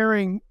as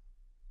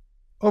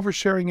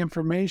oversharing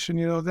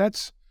information,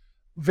 that's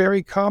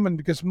very common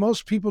because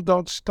most people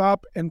don't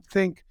stop and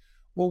think,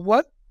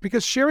 well,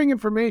 because sharing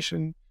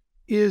information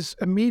is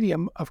a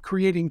medium of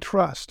creating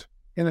trust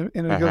in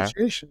a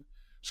negotiation.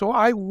 So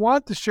I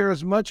want to share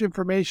as much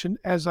information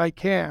as I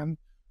can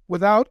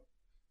without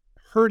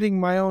hurting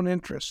my own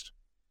interest.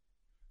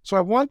 So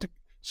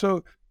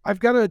I've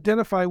got to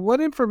identify what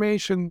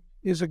information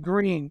is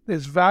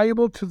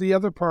valuable to the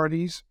other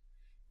parties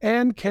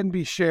and can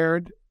be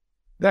shared.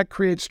 That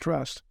creates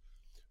trust.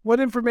 What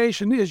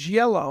information is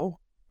yellow?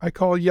 I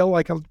call yellow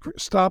like a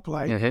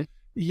stoplight.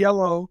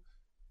 Yellow,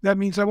 that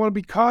means I want to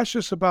be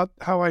cautious about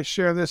how I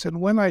share this and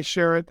when I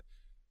share it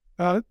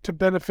to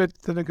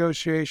benefit the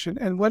negotiation.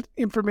 And what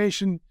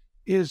information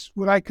is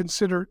what I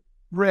consider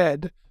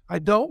red, I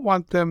don't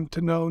want them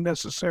to know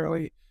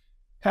necessarily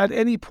at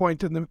any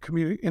point in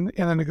the in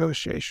a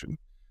negotiation.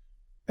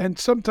 And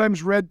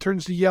sometimes red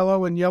turns to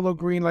yellow and yellow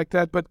green like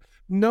that. But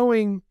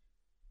knowing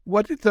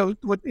what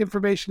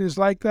information is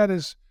like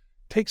that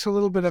takes a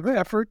little bit of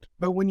effort.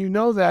 But when you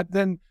know that,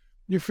 then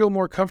you feel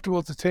more comfortable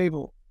at the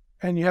table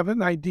and you have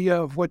an idea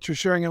of what you're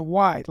sharing and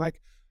why. Like,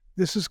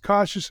 this is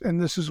cautious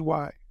and this is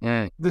why.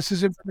 This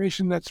is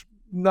information that's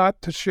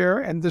not to share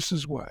and this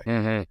is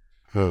why.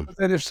 But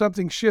then if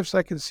something shifts,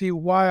 I can see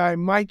why I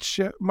might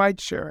share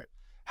it.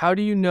 How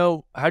do you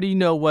know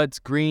what's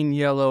green,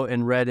 yellow,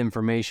 and red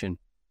information?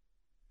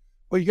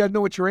 Well, you got to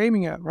know what you're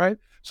aiming at, right?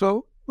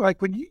 So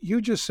like when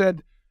you just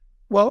said,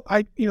 well,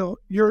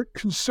 your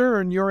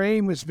concern, your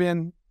aim has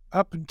been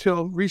up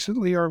until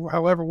recently or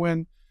however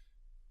when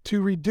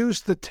to reduce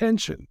the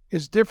tension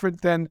is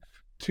different than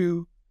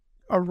to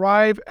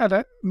arrive at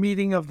a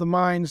meeting of the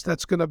minds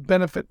that's going to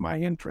benefit my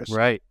interest.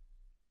 Right.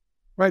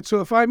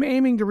 So if I'm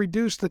aiming to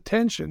reduce the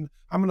tension,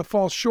 I'm going to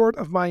fall short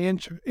of my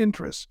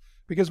interest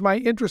because my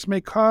interest may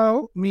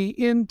call me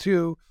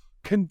into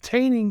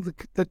containing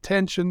the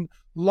tension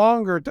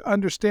longer to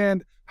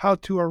understand how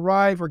to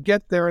arrive or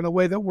get there in a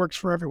way that works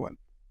for everyone.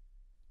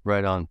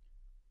 Right on.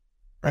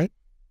 Right?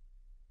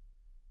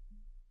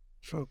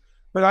 So,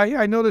 but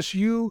I notice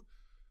you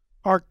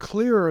are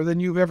clearer than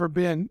you've ever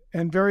been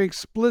and very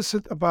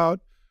explicit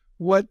about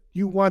what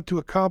you want to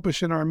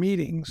accomplish in our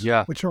meetings,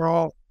 which are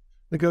all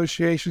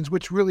negotiations,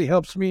 which really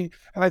helps me.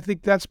 And I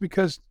think that's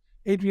because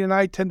Adrian and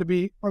I tend to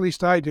be, or at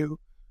least I do,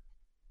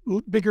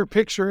 bigger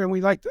picture,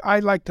 and I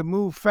like to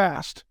move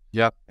fast.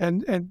 Yep.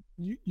 And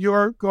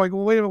you're going,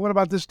 well, wait a minute, what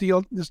about this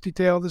deal, this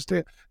detail, this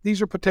detail?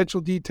 These are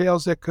potential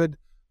details that could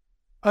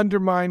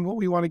undermine what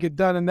we want to get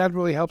done, and that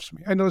really helps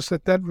me. I notice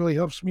that really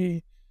helps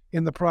me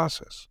in the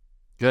process.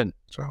 Good.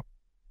 So,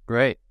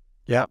 great.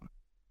 Yeah.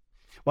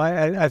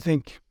 Well, I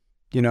think,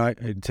 I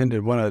tend to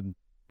want to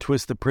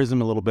twist the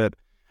prism a little bit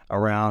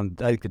around,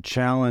 I think the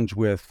challenge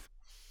with,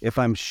 if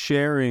I'm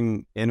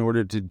sharing in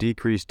order to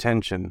decrease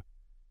tension,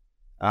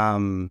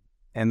 and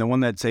the one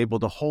that's able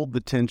to hold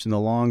the tension the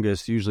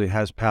longest usually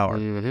has power.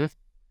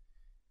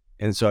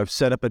 And so I've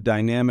set up a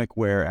dynamic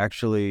where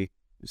actually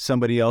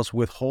somebody else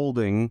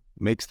withholding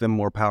makes them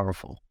more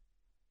powerful.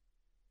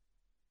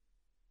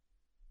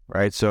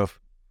 Right? That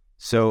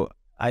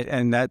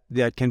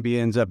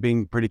ends up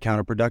being pretty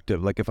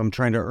counterproductive. Like if I'm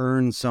trying to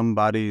earn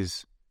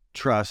somebody's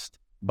trust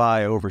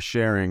by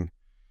oversharing,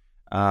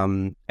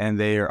 and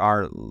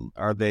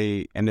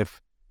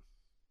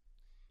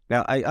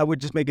I would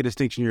just make a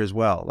distinction here as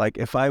well. Like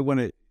if I want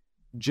to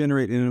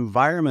generate an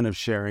environment of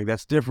sharing,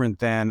 that's different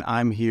than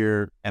I'm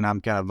here and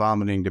I'm kind of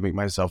vomiting to make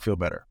myself feel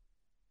better,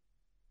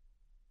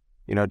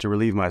 to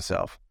relieve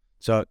myself.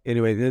 So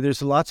anyway,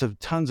 there's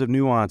tons of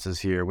nuances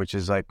here, which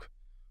is like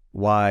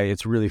why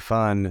it's really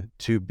fun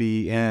to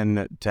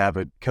have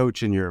a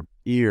coach in your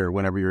ear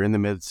whenever you're in the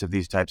midst of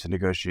these types of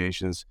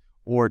negotiations,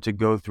 or to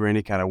go through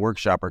any kind of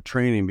workshop or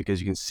training, because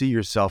you can see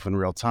yourself in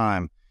real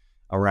time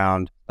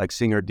around like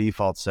seeing our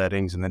default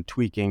settings and then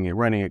tweaking and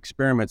running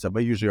experiments that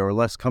usually are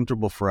less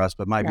comfortable for us,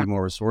 but might be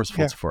more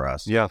resourceful for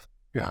us. Yeah.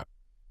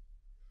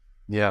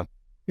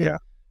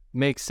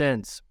 Makes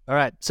sense. All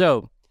right.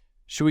 So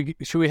should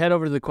we head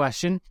over to the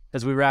question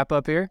as we wrap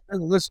up here?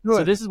 Let's do it.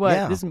 So this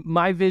is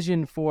my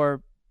vision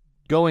for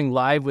going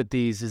live with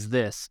these is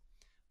this.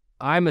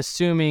 I'm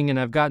assuming, and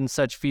I've gotten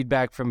such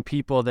feedback from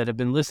people that have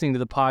been listening to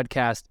the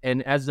podcast,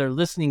 and as they're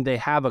listening, they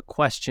have a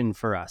question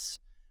for us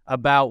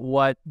about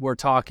what we're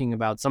talking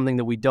about, something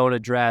that we don't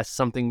address,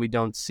 something we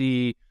don't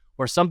see,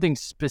 or something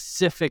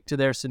specific to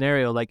their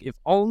scenario. Like, if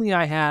only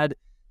I had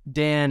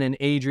Dan and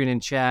Adrian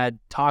and Chad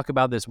talk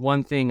about this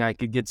one thing, I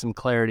could get some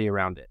clarity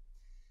around it.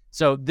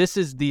 So this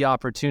is the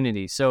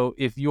opportunity. So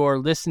if you're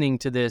listening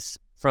to this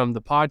from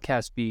the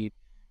podcast feed,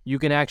 you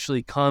can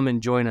actually come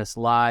and join us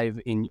live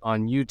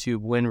on YouTube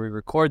when we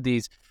record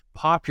these.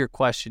 Pop your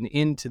question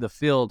into the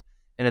field,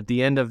 and at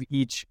the end of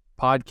each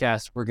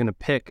podcast, we're going to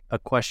pick a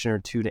question or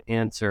two to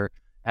answer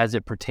as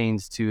it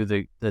pertains to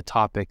the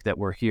topic that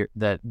we're here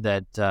that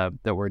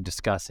we're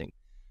discussing.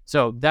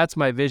 So that's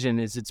my vision.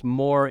 Is it's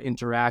more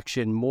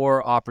interaction,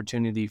 more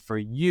opportunity for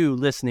you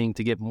listening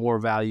to get more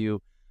value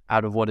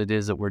out of what it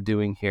is that we're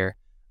doing here,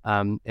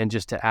 and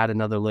just to add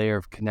another layer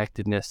of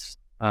connectedness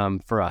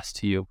for us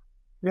to you.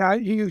 Yeah,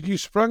 you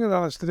sprung it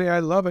on us today. I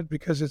love it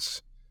because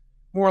it's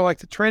more like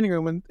the training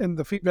room, and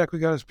the feedback we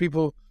got is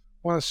people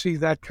want to see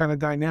that kind of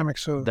dynamic.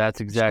 So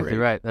that's exactly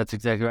right. That's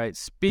exactly right.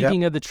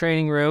 Speaking of the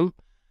training room,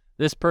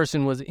 This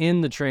person was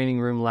in the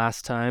training room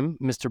last time,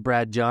 Mr.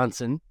 Brad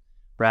Johnson.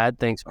 Brad,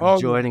 thanks for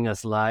joining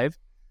us live.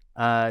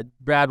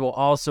 Brad will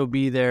also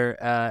be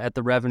there at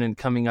the Revenant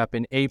coming up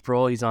in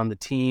April. He's on the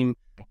team,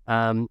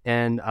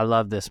 and I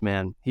love this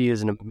man. He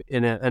is an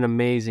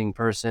amazing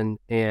person,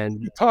 and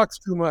he talks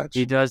too much.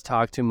 He does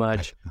talk too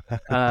much.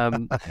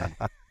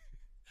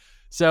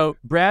 So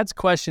Brad's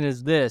question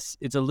is this.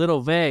 It's a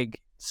little vague,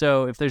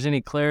 so if there's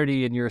any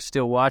clarity and you're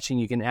still watching,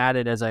 you can add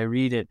it as I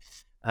read it,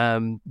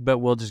 but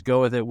we'll just go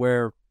with it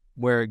where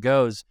it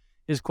goes.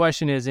 His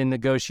question is, in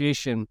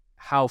negotiation,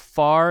 how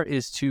far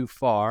is too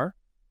far?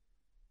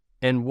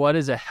 And what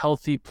is a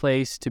healthy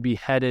place to be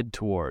headed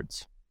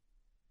towards?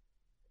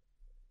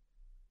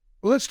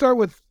 Well, let's start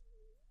with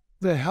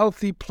the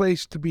healthy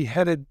place to be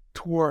headed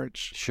towards.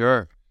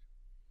 Sure.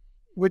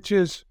 Which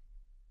is,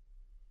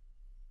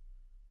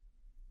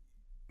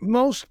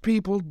 most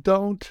people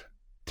don't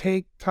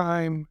take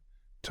time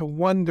to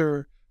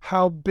wonder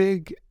how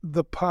big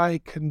the pie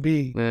can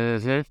be,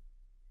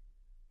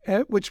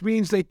 which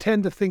means they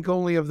tend to think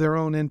only of their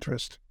own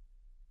interest.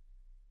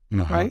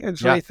 Right? And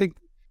so I think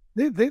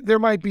there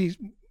might be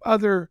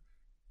other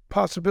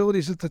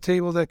possibilities at the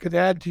table that could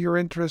add to your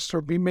interests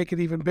or make it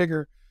even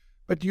bigger.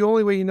 But the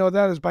only way you know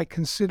that is by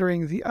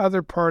considering the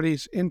other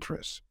party's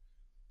interests.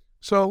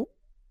 So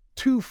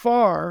too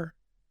far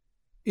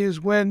is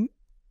when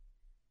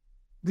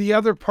the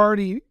other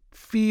party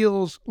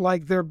feels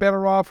like they're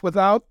better off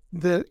without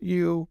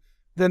you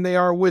than they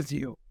are with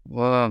you.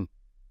 Well,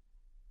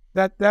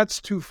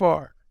 that's too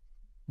far.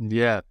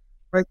 Yeah.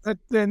 Right.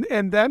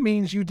 And that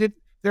means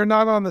they're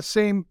not on the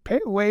same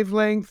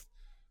wavelength.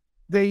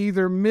 They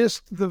either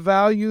missed the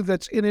value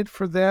that's in it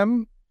for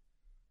them,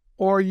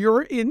 or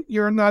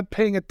you're not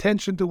paying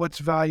attention to what's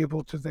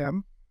valuable to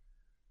them.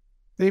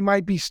 They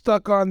might be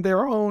stuck on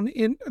their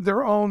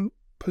own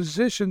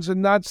positions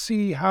and not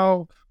see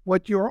how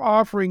what you're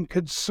offering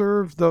could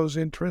serve those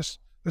interests.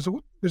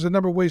 There's a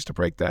number of ways to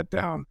break that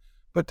down,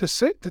 but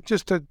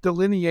to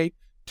delineate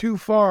too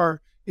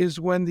far is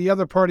when the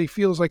other party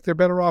feels like they're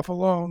better off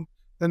alone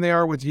than they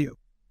are with you.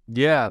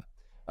 Yeah.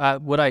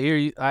 What I hear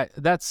you,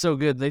 that's so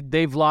good.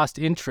 They've lost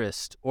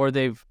interest, or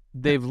they've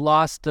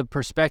lost the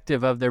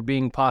perspective of there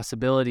being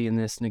possibility in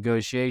this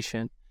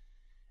negotiation.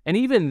 And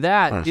even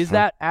that, is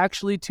that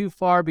actually too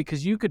far?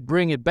 Because you could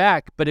bring it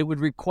back, but it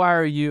would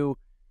require you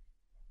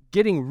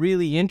getting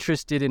really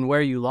interested in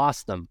where you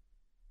lost them.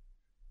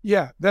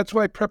 Yeah, that's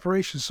why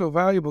preparation is so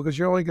valuable, because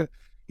you're only going to,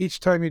 each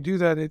time you do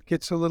that, it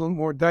gets a little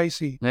more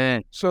dicey.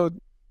 Man. So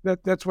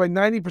that's why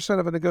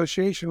 90% of a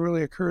negotiation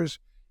really occurs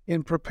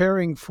in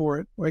preparing for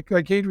it. Like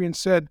Adrian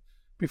said,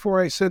 before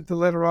I sent the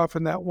letter off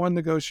in that one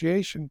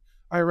negotiation,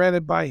 I ran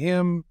it by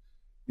him,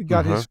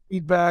 got his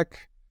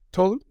feedback,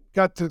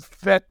 got to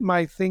vet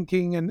my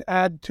thinking and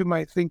add to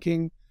my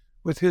thinking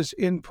with his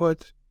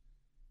input,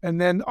 and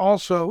then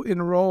also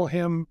enroll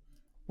him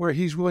where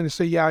he's willing to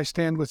say, yeah, I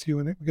stand with you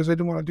in it, because I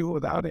didn't want to do it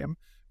without him,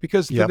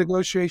 because the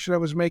negotiation I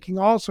was making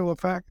also, in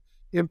fact,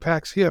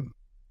 impacts him.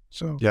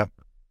 So,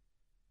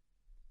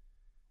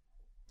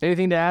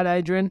 Anything to add,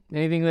 Adrian?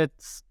 Anything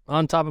that's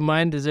on top of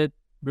mind as it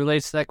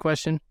relates to that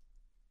question?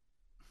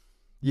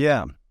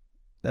 Yeah.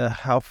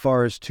 How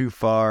far is too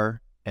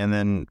far? And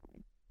then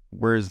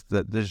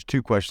there's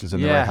two questions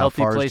in there. Right? How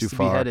far is too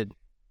far? Be headed.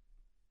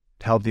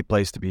 Healthy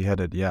place to be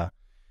headed. Yeah.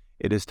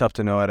 It is tough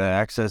to know how to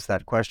access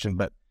that question,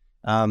 but,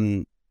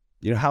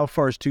 how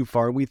far is too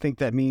far? We think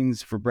that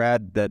means for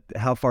Brad that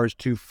how far is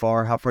too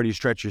far? How far do you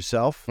stretch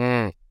yourself?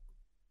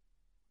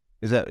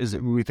 Is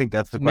it, we think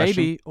that's the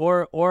question? Maybe,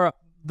 or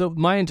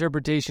my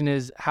interpretation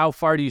is, how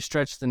far do you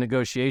stretch the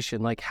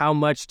negotiation? Like, how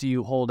much do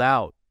you hold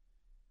out?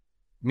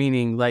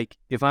 Meaning, like,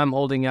 if I'm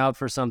holding out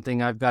for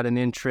something, I've got an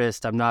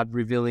interest, I'm not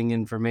revealing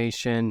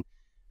information,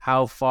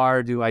 how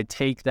far do I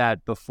take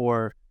that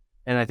before?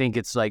 And I think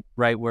it's like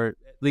right where,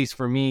 at least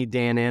for me,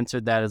 Dan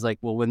answered that as like,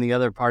 well, when the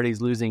other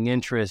party's losing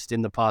interest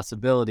in the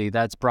possibility,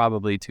 that's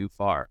probably too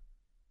far.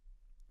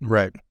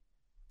 Right.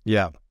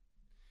 Yeah.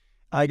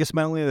 I guess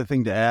my only other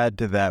thing to add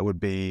to that would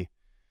be,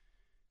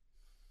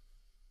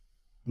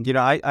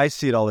 I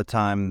see it all the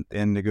time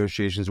in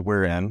negotiations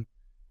we're in,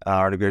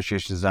 our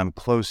negotiations I'm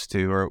close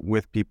to or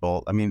with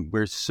people. I mean,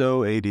 we're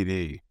so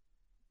ADD,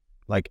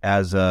 like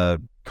as a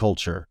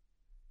culture.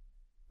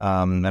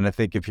 And I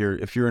think if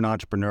you're an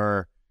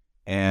entrepreneur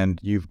and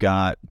you've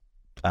got,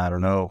 I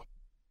don't know,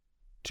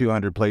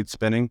 200 plates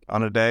spinning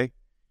on a day,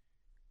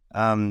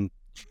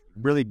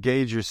 really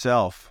gauge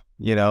yourself.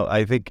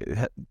 I think,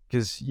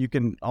 because you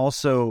can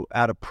also,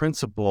 out of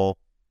principle,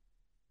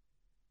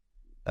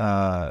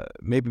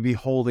 maybe be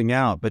holding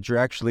out, but you're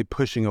actually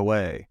pushing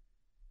away.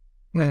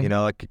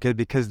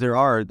 Because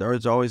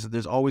there's always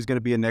going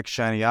to be a next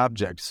shiny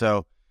object.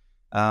 So,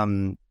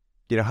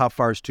 how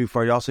far is too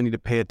far? You also need to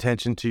pay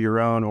attention to your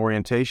own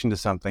orientation to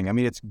something. I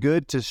mean, it's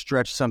good to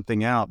stretch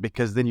something out,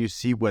 because then you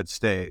see what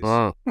stays.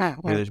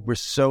 We're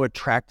so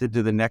attracted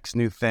to the next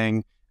new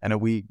thing, And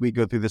we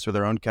go through this with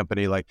our own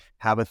company, like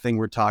have a thing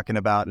we're talking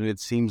about, and it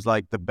seems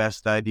like the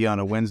best idea on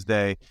a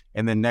Wednesday,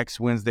 and then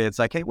next Wednesday it's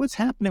like, hey, what's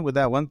happening with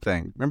that one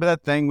thing? Remember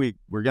that thing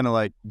we're gonna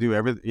like do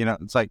everything?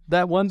 It's like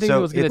that one thing that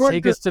was going to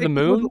take us to the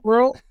moon.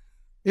 World.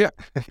 Yeah,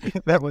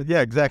 that one. Yeah,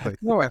 exactly.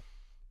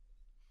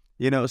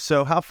 No.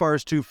 So how far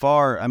is too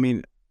far? I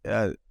mean,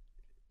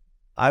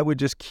 I would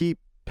just keep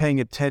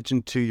paying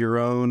attention to your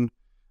own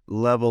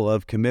level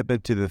of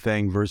commitment to the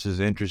thing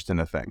versus interest in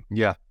a thing.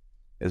 Yeah,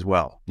 as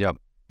well. Yep.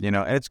 And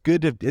it's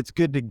good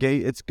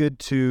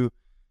to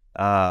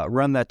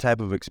run that type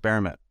of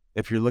experiment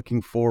if you're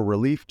looking for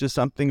relief to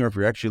something, or if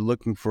you're actually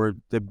looking for it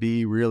to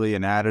be really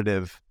an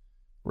additive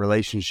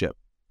relationship.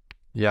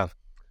 Yeah.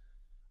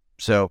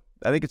 So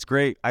I think it's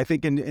great. I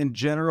think in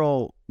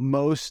general,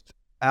 most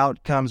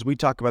outcomes, we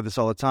talk about this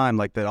all the time,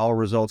 like that all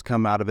results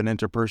come out of an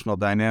interpersonal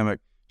dynamic.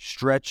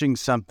 Stretching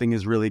something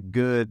is really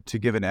good to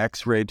give an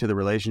X-ray to the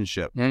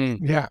relationship.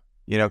 Yeah.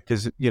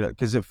 Because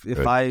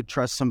if I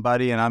trust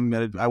somebody and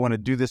I want to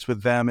do this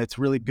with them, it's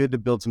really good to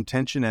build some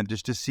tension and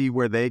just to see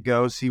where they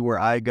go, see where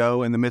I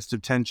go in the midst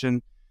of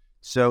tension.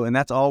 So, and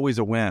that's always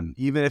a win.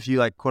 Even if you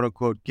like, quote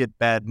unquote, get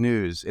bad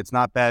news, it's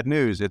not bad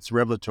news. It's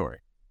revelatory.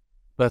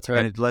 That's right.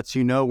 And it lets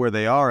you know where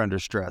they are under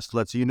stress,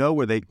 lets you know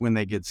when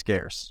they get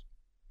scarce.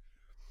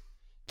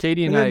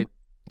 Katie and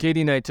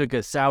I took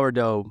a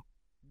sourdough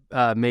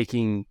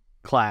making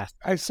class.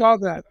 I saw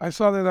that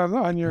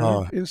on your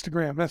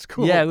Instagram. That's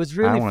cool. Yeah, it was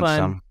really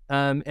fun.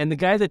 And the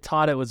guy that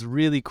taught it was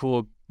really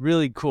cool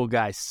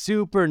guy,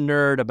 super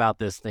nerd about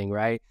this thing,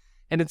 right?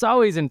 And it's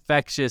always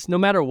infectious, no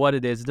matter what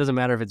it is. It doesn't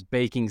matter if it's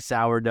baking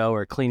sourdough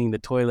or cleaning the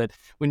toilet.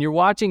 When you're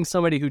watching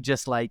somebody who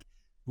just like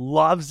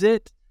loves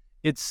it,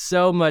 it's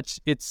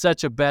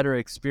such a better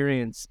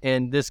experience.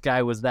 And this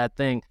guy was that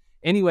thing.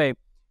 Anyway,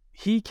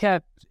 he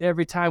kept,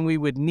 every time we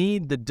would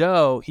knead the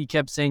dough, he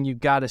kept saying, you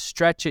got to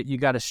stretch it, you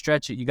got to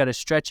stretch it, you got to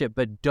stretch it,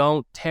 but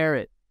don't tear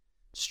it.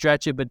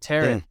 Stretch it, but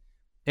tear it.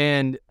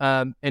 And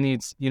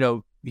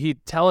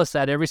he'd tell us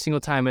that every single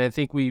time. And I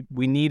think we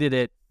kneaded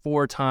it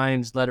 4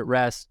 times, let it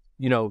rest,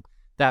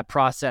 that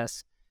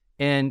process.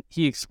 And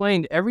he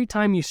explained every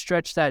time you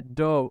stretch that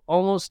dough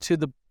almost to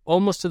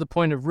the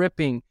point of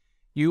ripping,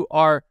 you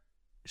are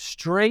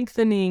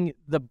strengthening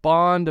the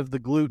bond of the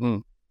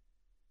gluten.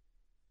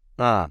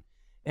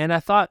 And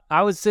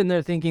I was sitting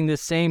there thinking the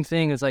same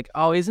thing. It's like,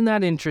 oh, isn't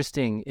that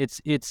interesting?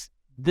 It's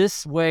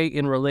this way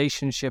in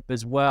relationship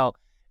as well.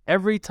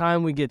 Every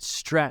time we get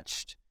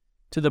stretched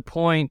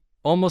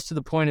almost to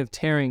the point of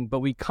tearing, but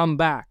we come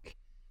back,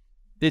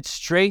 it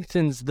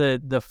strengthens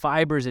the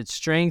fibers. It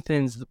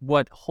strengthens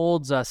what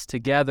holds us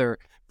together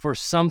for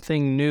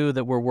something new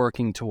that we're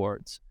working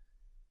towards.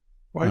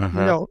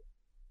 Well,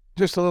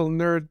 just a little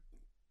nerd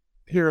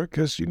here,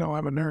 because I'm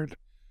a nerd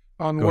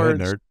on Go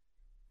words. ahead,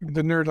 nerd.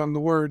 The nerd on the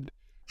word.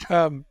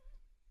 The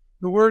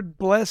word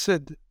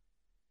blessed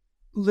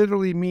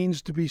literally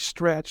means to be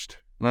stretched.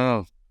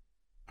 Oh.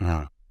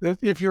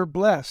 If you're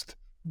blessed,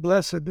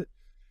 and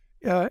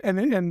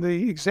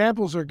the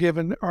examples are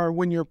given are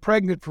when you're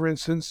pregnant, for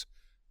instance,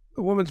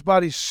 the woman's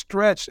body's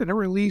stretched and it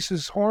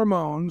releases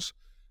hormones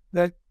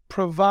that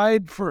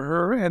provide for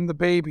her and the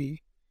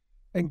baby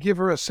and give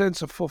her a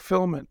sense of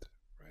fulfillment.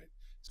 Right?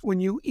 When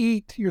you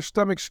eat, your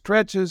stomach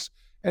stretches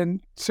and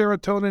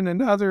serotonin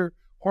and other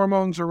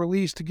hormones are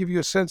released to give you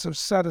a sense of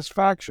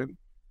satisfaction,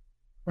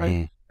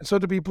 right? And so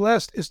to be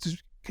blessed is to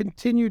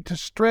continue to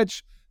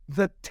stretch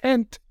the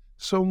tent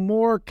so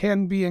more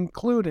can be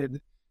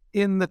included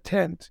in the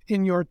tent,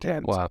 in your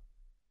tent. Wow.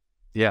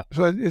 Yeah.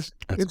 So it's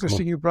That's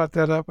interesting cool. You brought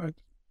that up.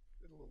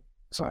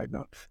 Side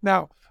note.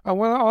 Now, I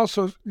want to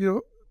also,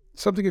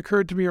 something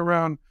occurred to me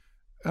around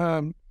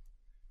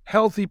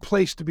healthy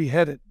place to be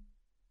headed.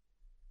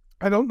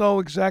 I don't know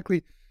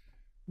exactly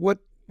what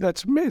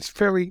it's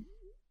fairly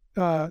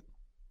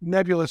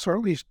nebulous, or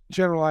at least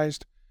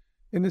generalized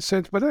in a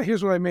sense, but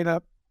here's what I made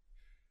up.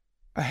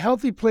 A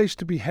healthy place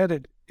to be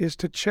headed is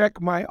to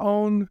check my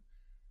own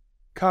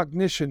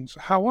cognitions,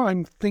 how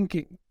I'm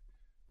thinking,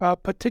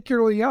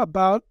 particularly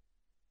about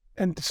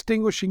and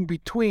distinguishing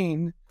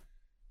between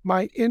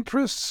my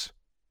interests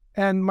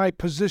and my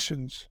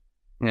positions,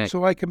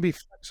 so I can be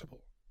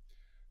flexible.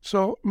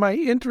 So my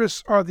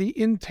interests are the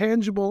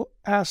intangible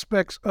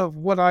aspects of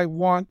what I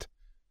want,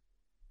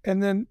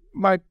 and then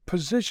my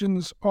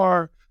positions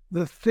are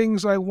the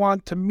things I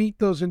want to meet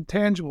those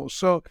intangibles.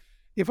 So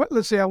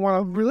let's say I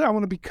want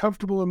to be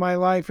comfortable in my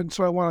life, and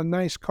so I want a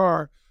nice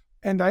car,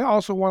 and I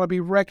also want to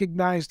be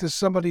recognized as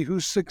somebody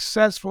who's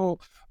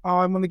successful. Oh,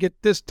 I'm going to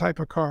get this type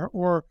of car,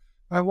 or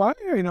I want,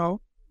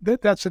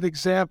 that's an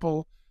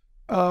example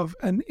of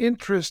an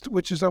interest,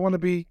 which is I want to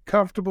be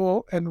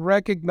comfortable and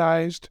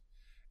recognized.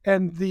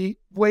 And the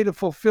way to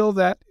fulfill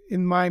that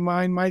in my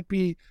mind might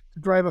be to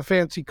drive a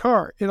fancy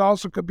car. It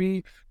also could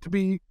be to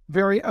be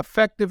very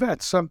effective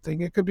at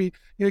something. It could be,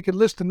 you could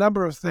list a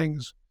number of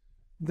things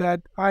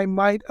that I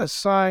might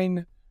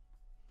assign,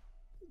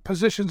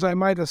 positions I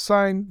might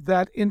assign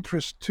that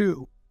interest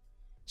to.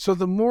 So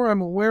the more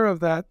I'm aware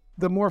of that,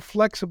 the more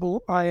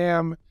flexible I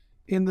am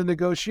in the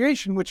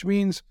negotiation, which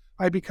means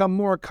I become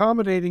more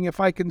accommodating if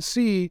I can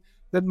see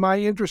that my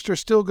interests are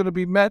still going to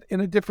be met in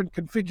a different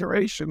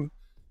configuration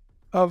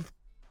of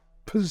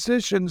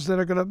positions that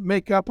are going to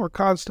make up or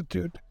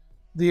constitute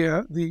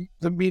the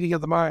meeting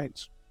of the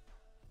minds.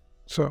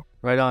 So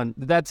right on.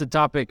 That's a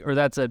topic, or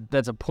that's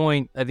a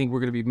point I think we're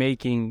going to be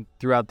making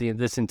throughout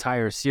this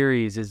entire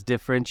series, is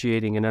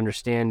differentiating and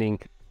understanding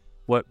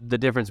what the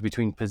difference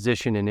between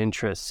position and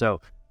interest. So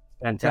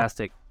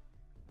fantastic.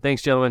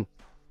 Thanks, gentlemen.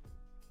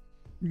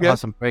 Yes.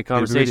 Awesome. Great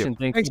conversation.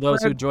 Thanks for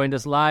those Brad. who joined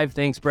us live.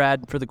 Thanks,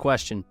 Brad, for the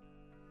question.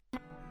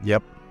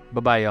 Yep.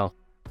 Bye-bye, y'all.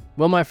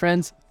 Well, my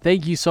friends,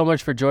 thank you so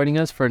much for joining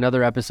us for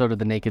another episode of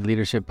the Naked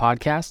Leadership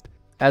Podcast.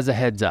 As a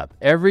heads up,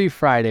 every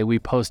Friday we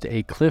post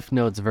a Cliff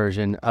Notes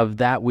version of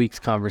that week's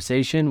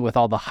conversation with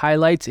all the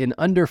highlights in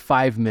under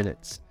 5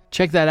 minutes.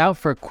 Check that out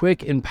for a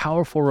quick and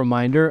powerful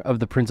reminder of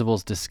the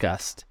principles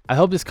discussed. I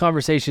hope this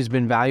conversation has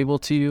been valuable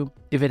to you.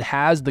 If it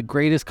has, the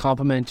greatest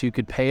compliment you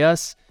could pay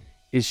us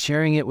is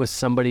sharing it with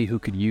somebody who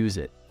could use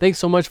it. Thanks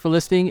so much for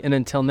listening, and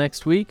until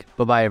next week,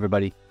 bye-bye,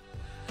 everybody.